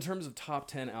terms of top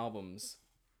 10 albums,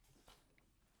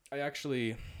 I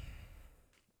actually,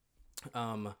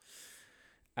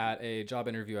 at a job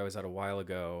interview I was at a while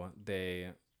ago, they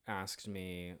asked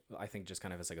me, I think just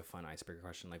kind of as like a fun icebreaker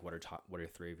question, like what are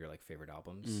 3 of your like favorite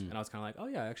albums? And I was kind of like, oh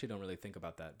yeah, I actually don't really think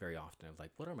about that very often of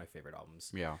like, what are my favorite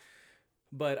albums? Yeah.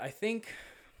 But I think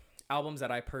albums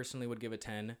that I personally would give a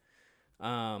 10,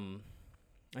 I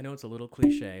know it's a little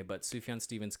cliche, but Sufjan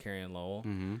Stevens' Carrie and Lowell.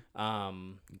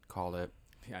 Called it.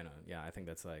 Yeah, I know. Yeah, I think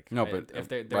that's like, no, but if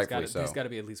there's got to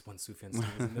be at least one Sufjan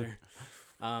Stevens in there.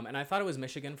 And I thought it was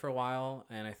Michigan for a while,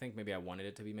 and I think maybe I wanted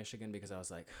it to be Michigan because I was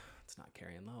like, it's not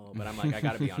Carrie and Lowell. But I'm like, I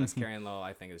got to be honest, Carrie and Lowell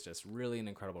I think is just really an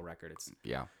incredible record.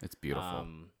 It's beautiful.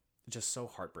 Just so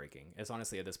heartbreaking. It's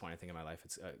honestly at this point I think in my life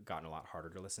it's gotten a lot harder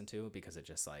to listen to because it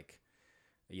just like,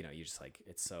 you just like,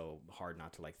 it's so hard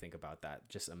not to like think about that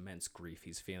just immense grief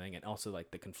he's feeling and also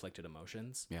like the conflicted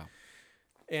emotions. Yeah.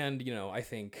 And I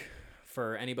think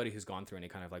for anybody who's gone through any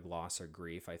kind of like loss or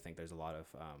grief, I think there's a lot of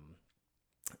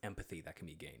empathy that can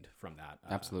be gained from that.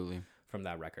 Absolutely. From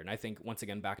that record. And I think once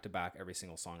again, back to back, every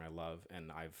single song I love,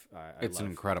 and it's an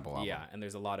incredible album. Yeah. And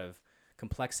there's a lot of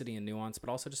complexity and nuance, but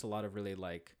also just a lot of really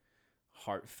like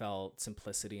heartfelt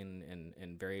simplicity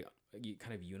and very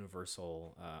kind of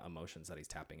universal emotions that he's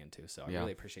tapping into. So I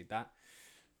really appreciate that.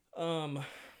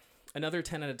 Another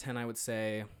 10 out of 10 I would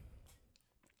say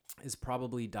is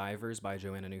probably Divers by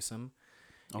Joanna Newsom.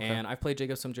 Okay. And I've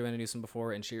played some Joanna Newsom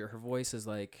before, and her voice is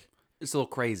like, it's a little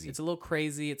crazy.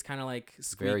 It's kind of like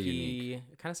squeaky. Very unique.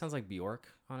 It kind of sounds like Bjork,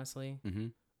 honestly.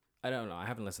 I don't know. I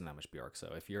haven't listened to that much Bjork,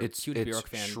 so if you're a huge Bjork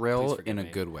fan, shrill in a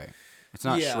good way. It's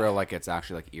not shrill like it's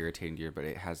actually like irritating to you, but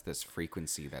it has this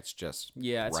frequency that's just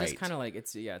it's just kind of like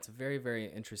it's a very, very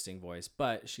interesting voice.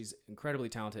 But she's incredibly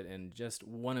talented and just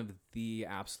one of the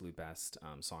absolute best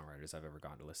songwriters I've ever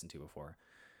gotten to listen to before.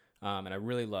 And I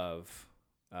really love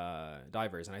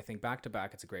Divers, and I think back to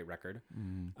back, it's a great record.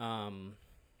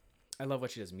 I love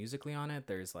what she does musically on it.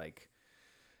 There's like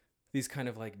these kind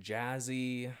of like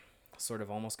jazzy, sort of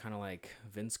almost kind of like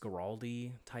Vince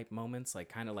Guaraldi type moments, like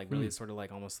kind of like really sort of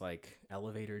like almost like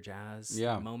elevator jazz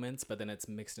moments, but then it's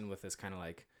mixed in with this kind of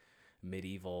like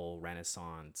medieval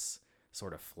Renaissance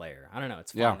sort of flair. I don't know.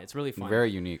 It's fun. Yeah, it's really fun.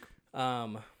 Very unique.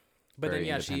 But very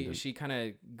then, she kind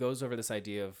of goes over this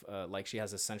idea of like she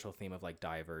has a central theme of like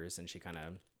divers, and she kind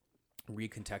of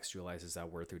recontextualizes that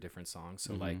word through different songs.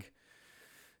 So like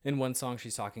in one song,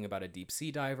 she's talking about a deep sea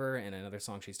diver, and another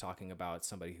song, she's talking about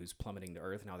somebody who's plummeting to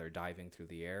earth. Now they're diving through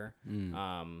the air.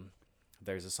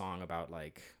 There's a song about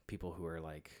like people who are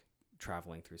like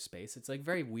traveling through space. It's like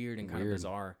very weird and kind of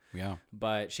bizarre. Yeah.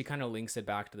 But she kind of links it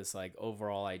back to this like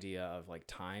overall idea of like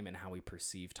time and how we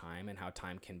perceive time, and how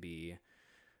time can be,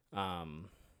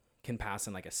 can pass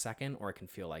in like a second, or it can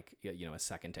feel like, a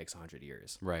second takes 100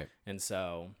 years. Right. And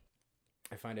so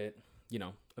I find it,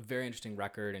 a very interesting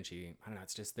record, and I don't know,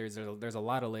 it's just, there's a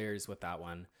lot of layers with that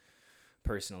one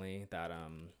personally that,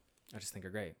 I just think are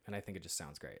great. And I think it just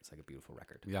sounds great. It's like a beautiful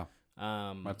record. Yeah.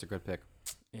 That's a good pick.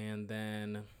 And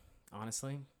then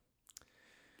honestly,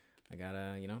 I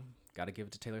gotta give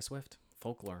it to Taylor Swift.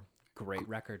 Folklore. Great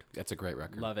record. That's a great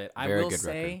record. Love it. Very I will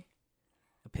say record.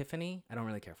 Epiphany, I don't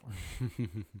really care for.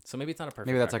 So maybe it's not a perfect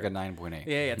Maybe that's record. Like a 9.8.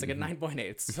 Yeah, it's like a 9.8.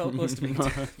 It's so close to being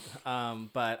 10.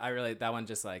 But I really, that one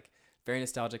just like very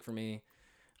nostalgic for me.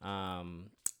 And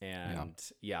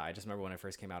I just remember when it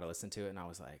first came out, I listened to it and I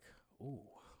was like, ooh,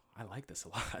 I like this a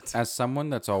lot. As someone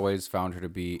that's always found her to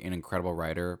be an incredible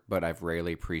writer, but I've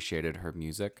rarely appreciated her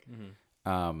music,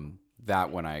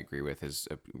 that one I agree with is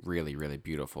a really, really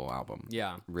beautiful album.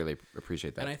 Yeah. Really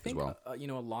appreciate that And I think, as well.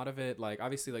 a lot of it, like,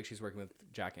 obviously, like, she's working with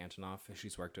Jack Antonoff.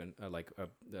 She's worked in,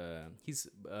 he's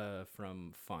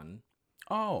from Fun.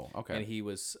 Oh, okay. And he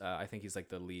was, I think he's, like,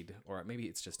 the lead, or maybe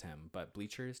it's just him, but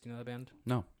Bleachers, do you know that band?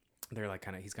 No. They're, like,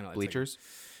 he's kind of like... Bleachers?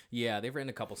 Yeah, they've written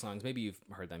a couple songs. Maybe you've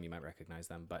heard them, you might recognize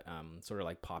them, but sort of,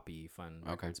 like, poppy, fun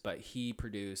records. But he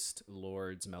produced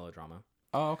Lord's Melodrama.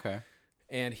 Oh, okay.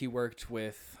 And he worked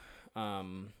with... I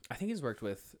think he's worked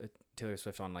with Taylor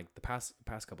Swift on like the past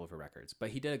couple of her records, but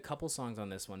he did a couple songs on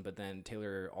this one. But then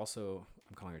Taylor also,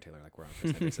 I'm calling her Taylor like we're on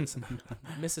first name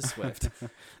Mrs. Swift.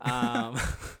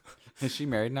 Is she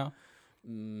married now?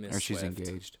 Miss Or she's Swift.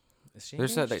 engaged? Is she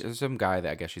There's engaged? some guy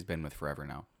that I guess she's been with forever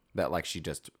now. That like she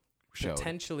just showed.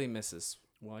 Potentially Mrs.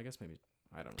 Well, I guess maybe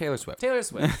I don't know. Taylor Swift. Taylor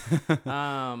Swift.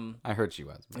 I heard she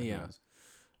was. But who Yeah.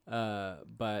 knows?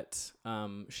 But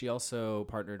she also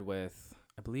partnered with,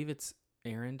 I believe it's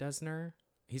Aaron Dessner.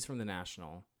 He's from The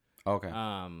National. Okay.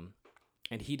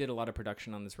 And he did a lot of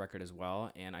production on this record as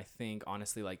well. And I think,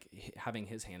 honestly, like having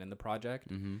his hand in the project,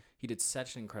 he did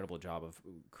such an incredible job of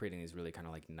creating these really kind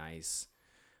of like nice,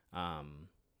 I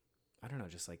don't know,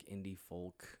 just like indie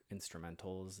folk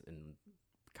instrumentals and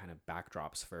kind of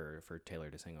backdrops for Taylor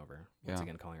to sing over. Once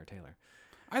again, calling her Taylor.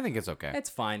 I think it's okay. It's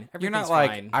fine. You're not Everything's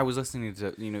like fine. I was listening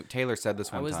to Taylor said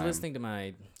this one I was time. listening to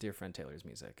my dear friend Taylor's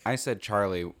music. I said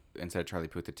Charlie instead of Charlie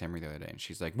Puth to Timmy the other day, and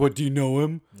she's like, "What, do you know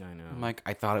him?" I know. I'm like,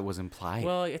 I thought it was implied.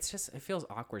 Well, it feels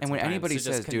awkward. and when sometimes anybody to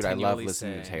just says, "Dude, I love continually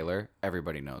listening to say- Taylor,"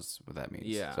 everybody knows what that means.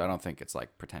 Yeah. So I don't think it's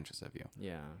like pretentious of you.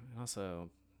 Yeah, and also,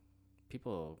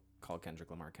 people call Kendrick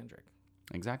Lamar Kendrick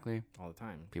Exactly. all the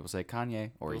time. People say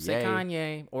Kanye or People Ye, say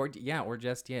Kanye or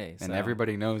just Ye. and so.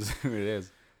 everybody knows who it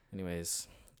is. Anyways,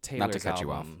 Not to Taylor's cut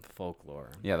you album, Folklore.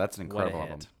 Yeah, that's an What a incredible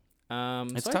hit.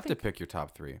 album. It's So I tough think- to pick your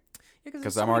top three yeah, because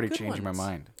there's so I'm many already good changing ones. my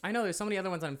mind. I know there's so many other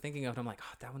ones I'm thinking of, and I'm like,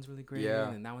 oh, that one's really great, Yeah.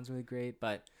 and that one's really great.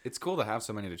 But It's cool to have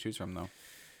so many to choose from, though.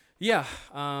 yeah,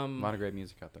 A lot of great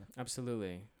music out there.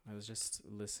 absolutely. I was just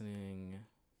listening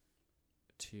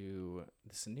to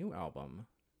this new album.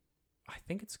 I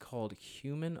think it's called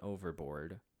Human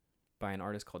Overboard by an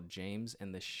artist called James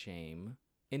and the Shame.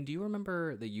 And do you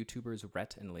remember the YouTubers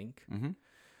Rhett and Link? Mm-hmm.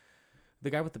 The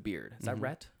guy with the beard. Is that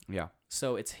Rhett? Yeah.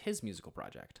 So it's his musical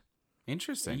project.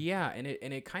 Interesting. Yeah, and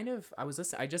it kind of I was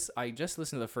listening. I just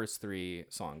listened to the first 3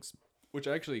 songs, which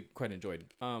I actually quite enjoyed.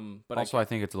 But Also, I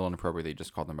think it's a little inappropriate that you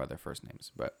just called them by their first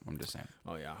names, but I'm just saying.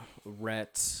 oh yeah,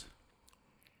 Rhett.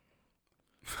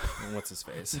 What's his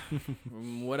face?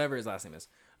 Whatever his last name is.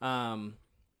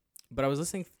 But I was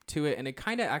listening to it, and it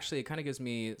kind of gives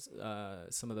me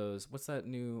some of those. What's that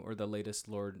new or the latest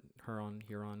Lord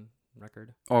Huron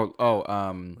record? What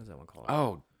What is that one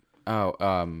called? But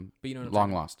you know what I'm Long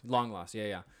talking- Lost. Long Lost,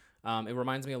 yeah. It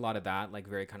reminds me a lot of that, like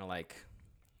very kind of like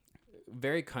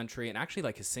very country, and actually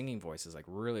like his singing voice is like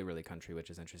really, really country, which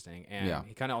is interesting. And Yeah.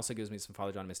 he kind of also gives me some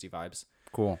Father John Misty vibes.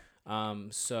 Cool.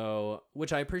 So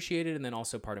which I appreciated, and then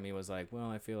also part of me was like, well,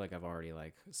 I feel like I've already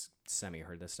like semi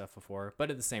heard this stuff before,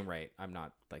 but at the same rate, I'm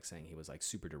not like saying he was like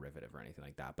super derivative or anything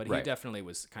like that, but he Right. definitely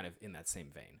was kind of in that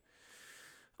same vein.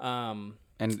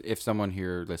 And if someone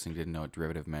here listening didn't know what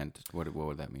derivative meant, what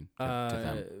would that mean to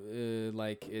them?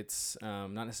 Like it's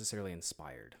not necessarily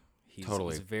inspired.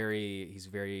 Totally. He's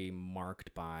very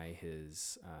marked by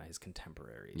his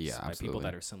contemporaries. Yeah, by people absolutely.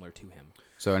 that are similar to him.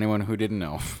 So anyone who didn't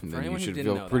know, then you anyone who should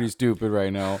didn't feel know pretty that. stupid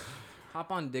right now.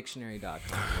 Hop on dictionary.com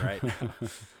right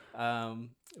now.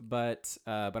 But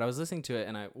I was listening to it,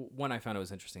 and I found it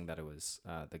was interesting that it was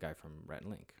the guy from Rhett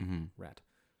and Link. Mm-hmm. Rhett.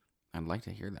 I'd like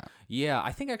to hear that. Yeah,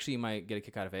 I think actually you might get a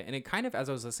kick out of it. And it kind of, as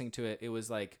I was listening to it, it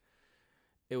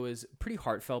was pretty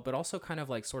heartfelt, but also kind of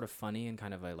like sort of funny and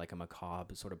kind of like a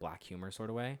macabre sort of black humor sort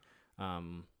of way.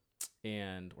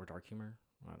 Or dark humor.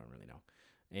 I don't really know.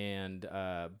 And,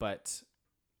 but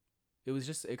it was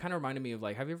just, it kind of reminded me of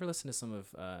like, have you ever listened to some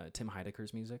of Tim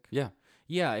Heidecker's music? Yeah.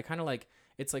 Yeah, it kind of like,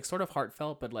 it's like sort of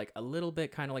heartfelt, but like a little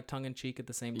bit kind of like tongue in cheek at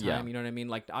the same time. Yeah. You know what I mean?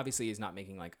 Like obviously he's not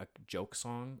making like a joke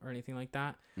song or anything like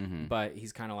that, Mm-hmm. but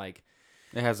he's kind of like,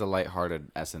 It has a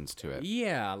lighthearted essence to it,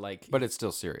 yeah, like, but it's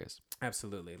still serious.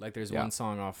 absolutely. Like there's Yeah. one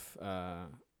song off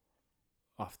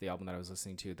the album that I was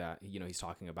listening to that, you know, he's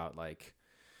talking about like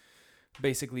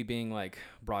basically being like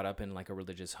brought up in like a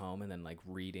religious home and then like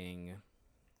reading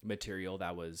material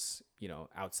that was, you know,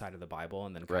 outside of the Bible,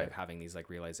 and then kind Right. of having these like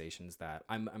realizations that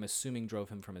I'm assuming drove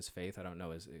him from his faith. I don't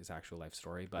know his actual life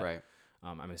story, but Right.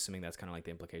 I'm assuming that's kind of like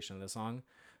the implication of the song.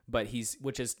 But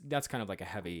that's kind of like a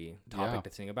heavy topic Yeah. to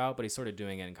think about, but he's sort of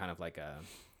doing it in kind of like a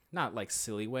not like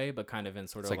silly way, but kind of in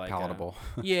sort It's of like like palatable.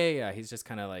 yeah. He's just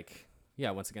kind of like,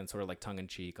 yeah, once again, sort of like tongue in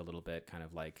cheek a little bit, kind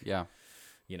of like, Yeah.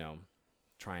 you know,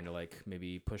 trying to like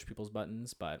maybe push people's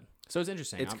buttons. But so it's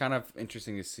interesting. It's kind of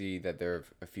interesting to see that there are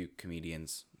a few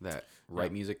comedians that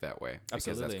write music that way, because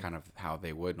Absolutely. that's kind of how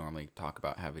they would normally talk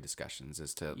about heavy discussions,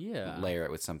 is to Yeah. layer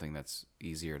it with something that's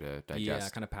easier to digest. Yeah,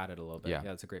 kind of pat it a little bit. Yeah. Yeah,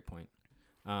 that's a great point.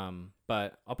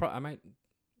 But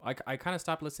I kind of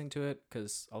stopped listening to it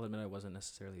because I'll admit I wasn't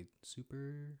necessarily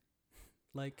super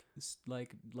like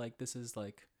this is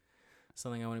like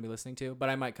something I want to be listening to, but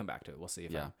I might come back to it. We'll see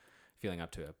if I'm feeling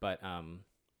up to it. But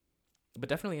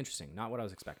definitely interesting. Not what I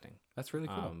was expecting. That's really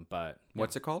cool. But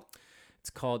What's it called?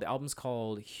 the album's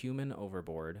called Human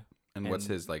Overboard. And what's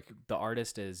his like? The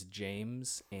artist is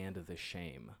James and the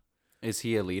Shame. Is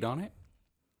he a lead on it?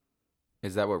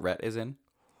 Is that what Rhett is in?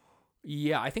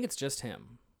 Yeah, I think it's just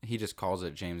him. He just calls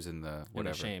it James in the whatever. In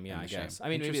the Shame, yeah, in the I guess. Shame. I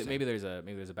mean, Interesting. maybe there's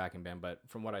a backing band, but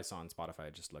from what I saw on Spotify,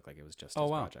 it just looked like it was just Oh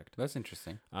his wow, project. that's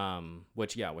interesting.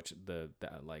 Which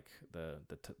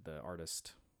the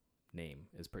artist name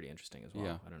is pretty interesting as well.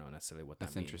 Yeah. I don't know necessarily what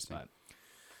That's that means, interesting.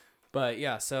 but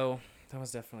yeah, so that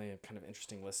was definitely a kind of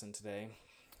interesting listen today.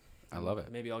 I love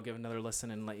it. Maybe I'll give another listen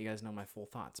and let you guys know my full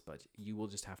thoughts, but you will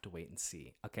just have to wait and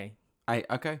see. Okay.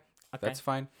 Okay. That's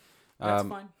fine. That's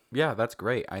fine. Yeah, that's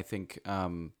great. I think,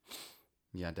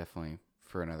 yeah, definitely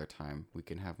for another time we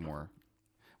can have more.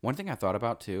 One thing I thought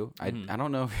about too, I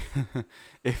don't know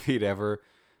if he'd ever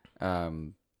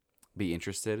be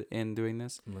interested in doing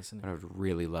this. I'm listening. But I would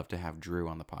really love to have Drew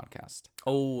on the podcast.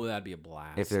 Oh, that'd be a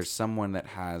blast. If there's someone that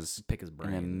has pick his an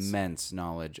brains. immense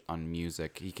knowledge on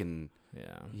music, he can.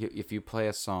 Yeah. If you play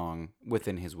a song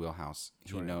within his wheelhouse,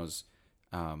 he Sure. knows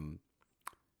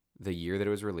the year that it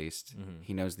was released. Mm-hmm.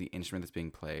 He knows the instrument that's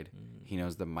being played. He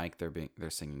knows the mic they're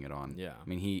singing it on. Yeah. I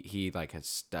mean, he like has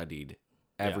studied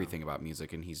everything about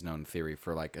music, and he's known theory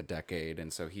for like a decade,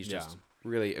 and so he's just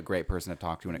really a great person to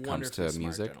talk to when it comes to Wonderfully smart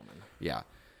music. gentleman. Yeah.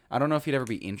 I don't know if he'd ever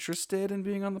be interested in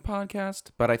being on the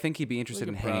podcast, but I think he'd be interested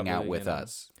in could hanging out probably, with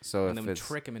us. So And if then it's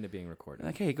trick him into being recorded.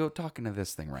 like, hey, go talk into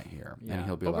this thing right here, Yeah, and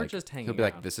he'll be but we're like, just hanging he'll be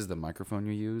like, out. this is the microphone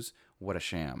you use. What a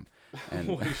sham. And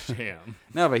What a sham.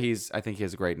 no, but I think he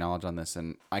has great knowledge on this,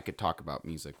 and I could talk about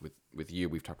music with you.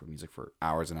 We've talked about music for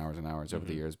hours and hours and hours over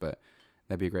the years, but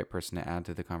that'd be a great person to add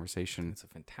to the conversation. It's a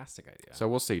fantastic idea. So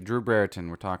we'll see. Drew Brereton,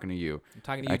 we're talking to you. I'm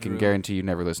talking to you, I can Drew. guarantee you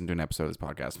never listened to an episode of this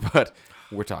podcast, but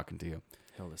we're talking to you.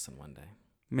 He'll listen one day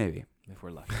Maybe. if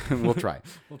we're lucky. We'll try.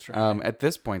 We'll try. At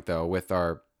this point, though, with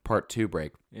our part 2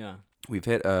 break, Yeah. we've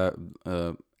hit a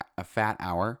fat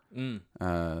hour. Mm.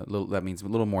 That means a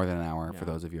little more than an hour for Yeah.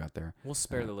 those of you out there. We'll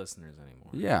spare the listeners anymore.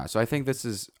 Yeah, so I think this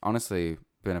has honestly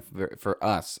been for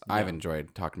us. I've Yeah.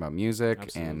 enjoyed talking about music,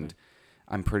 Absolutely. and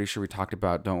I'm pretty sure we talked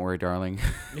about "Don't Worry, Darling."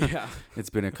 Yeah. It's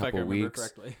been a If I couple can remember weeks.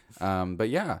 correctly. But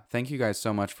yeah, thank you guys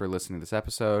so much for listening to this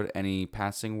episode. Any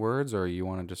passing words, or you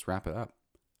want to just wrap it up?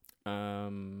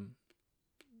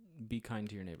 Be kind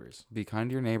to your neighbors. Be kind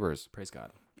to your neighbors. Praise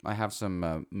God. I have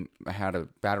I had a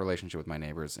bad relationship with my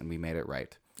neighbors, and we made it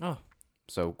right. Oh.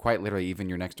 So quite literally, even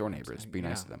your next door neighbors, be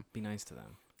nice Yeah, to them. Be nice to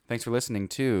them. Thanks for listening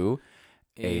to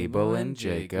Abel and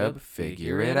Jacob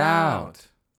Figure It Out.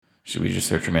 Should we just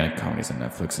search romantic comedies on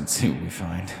Netflix and see what we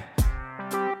find?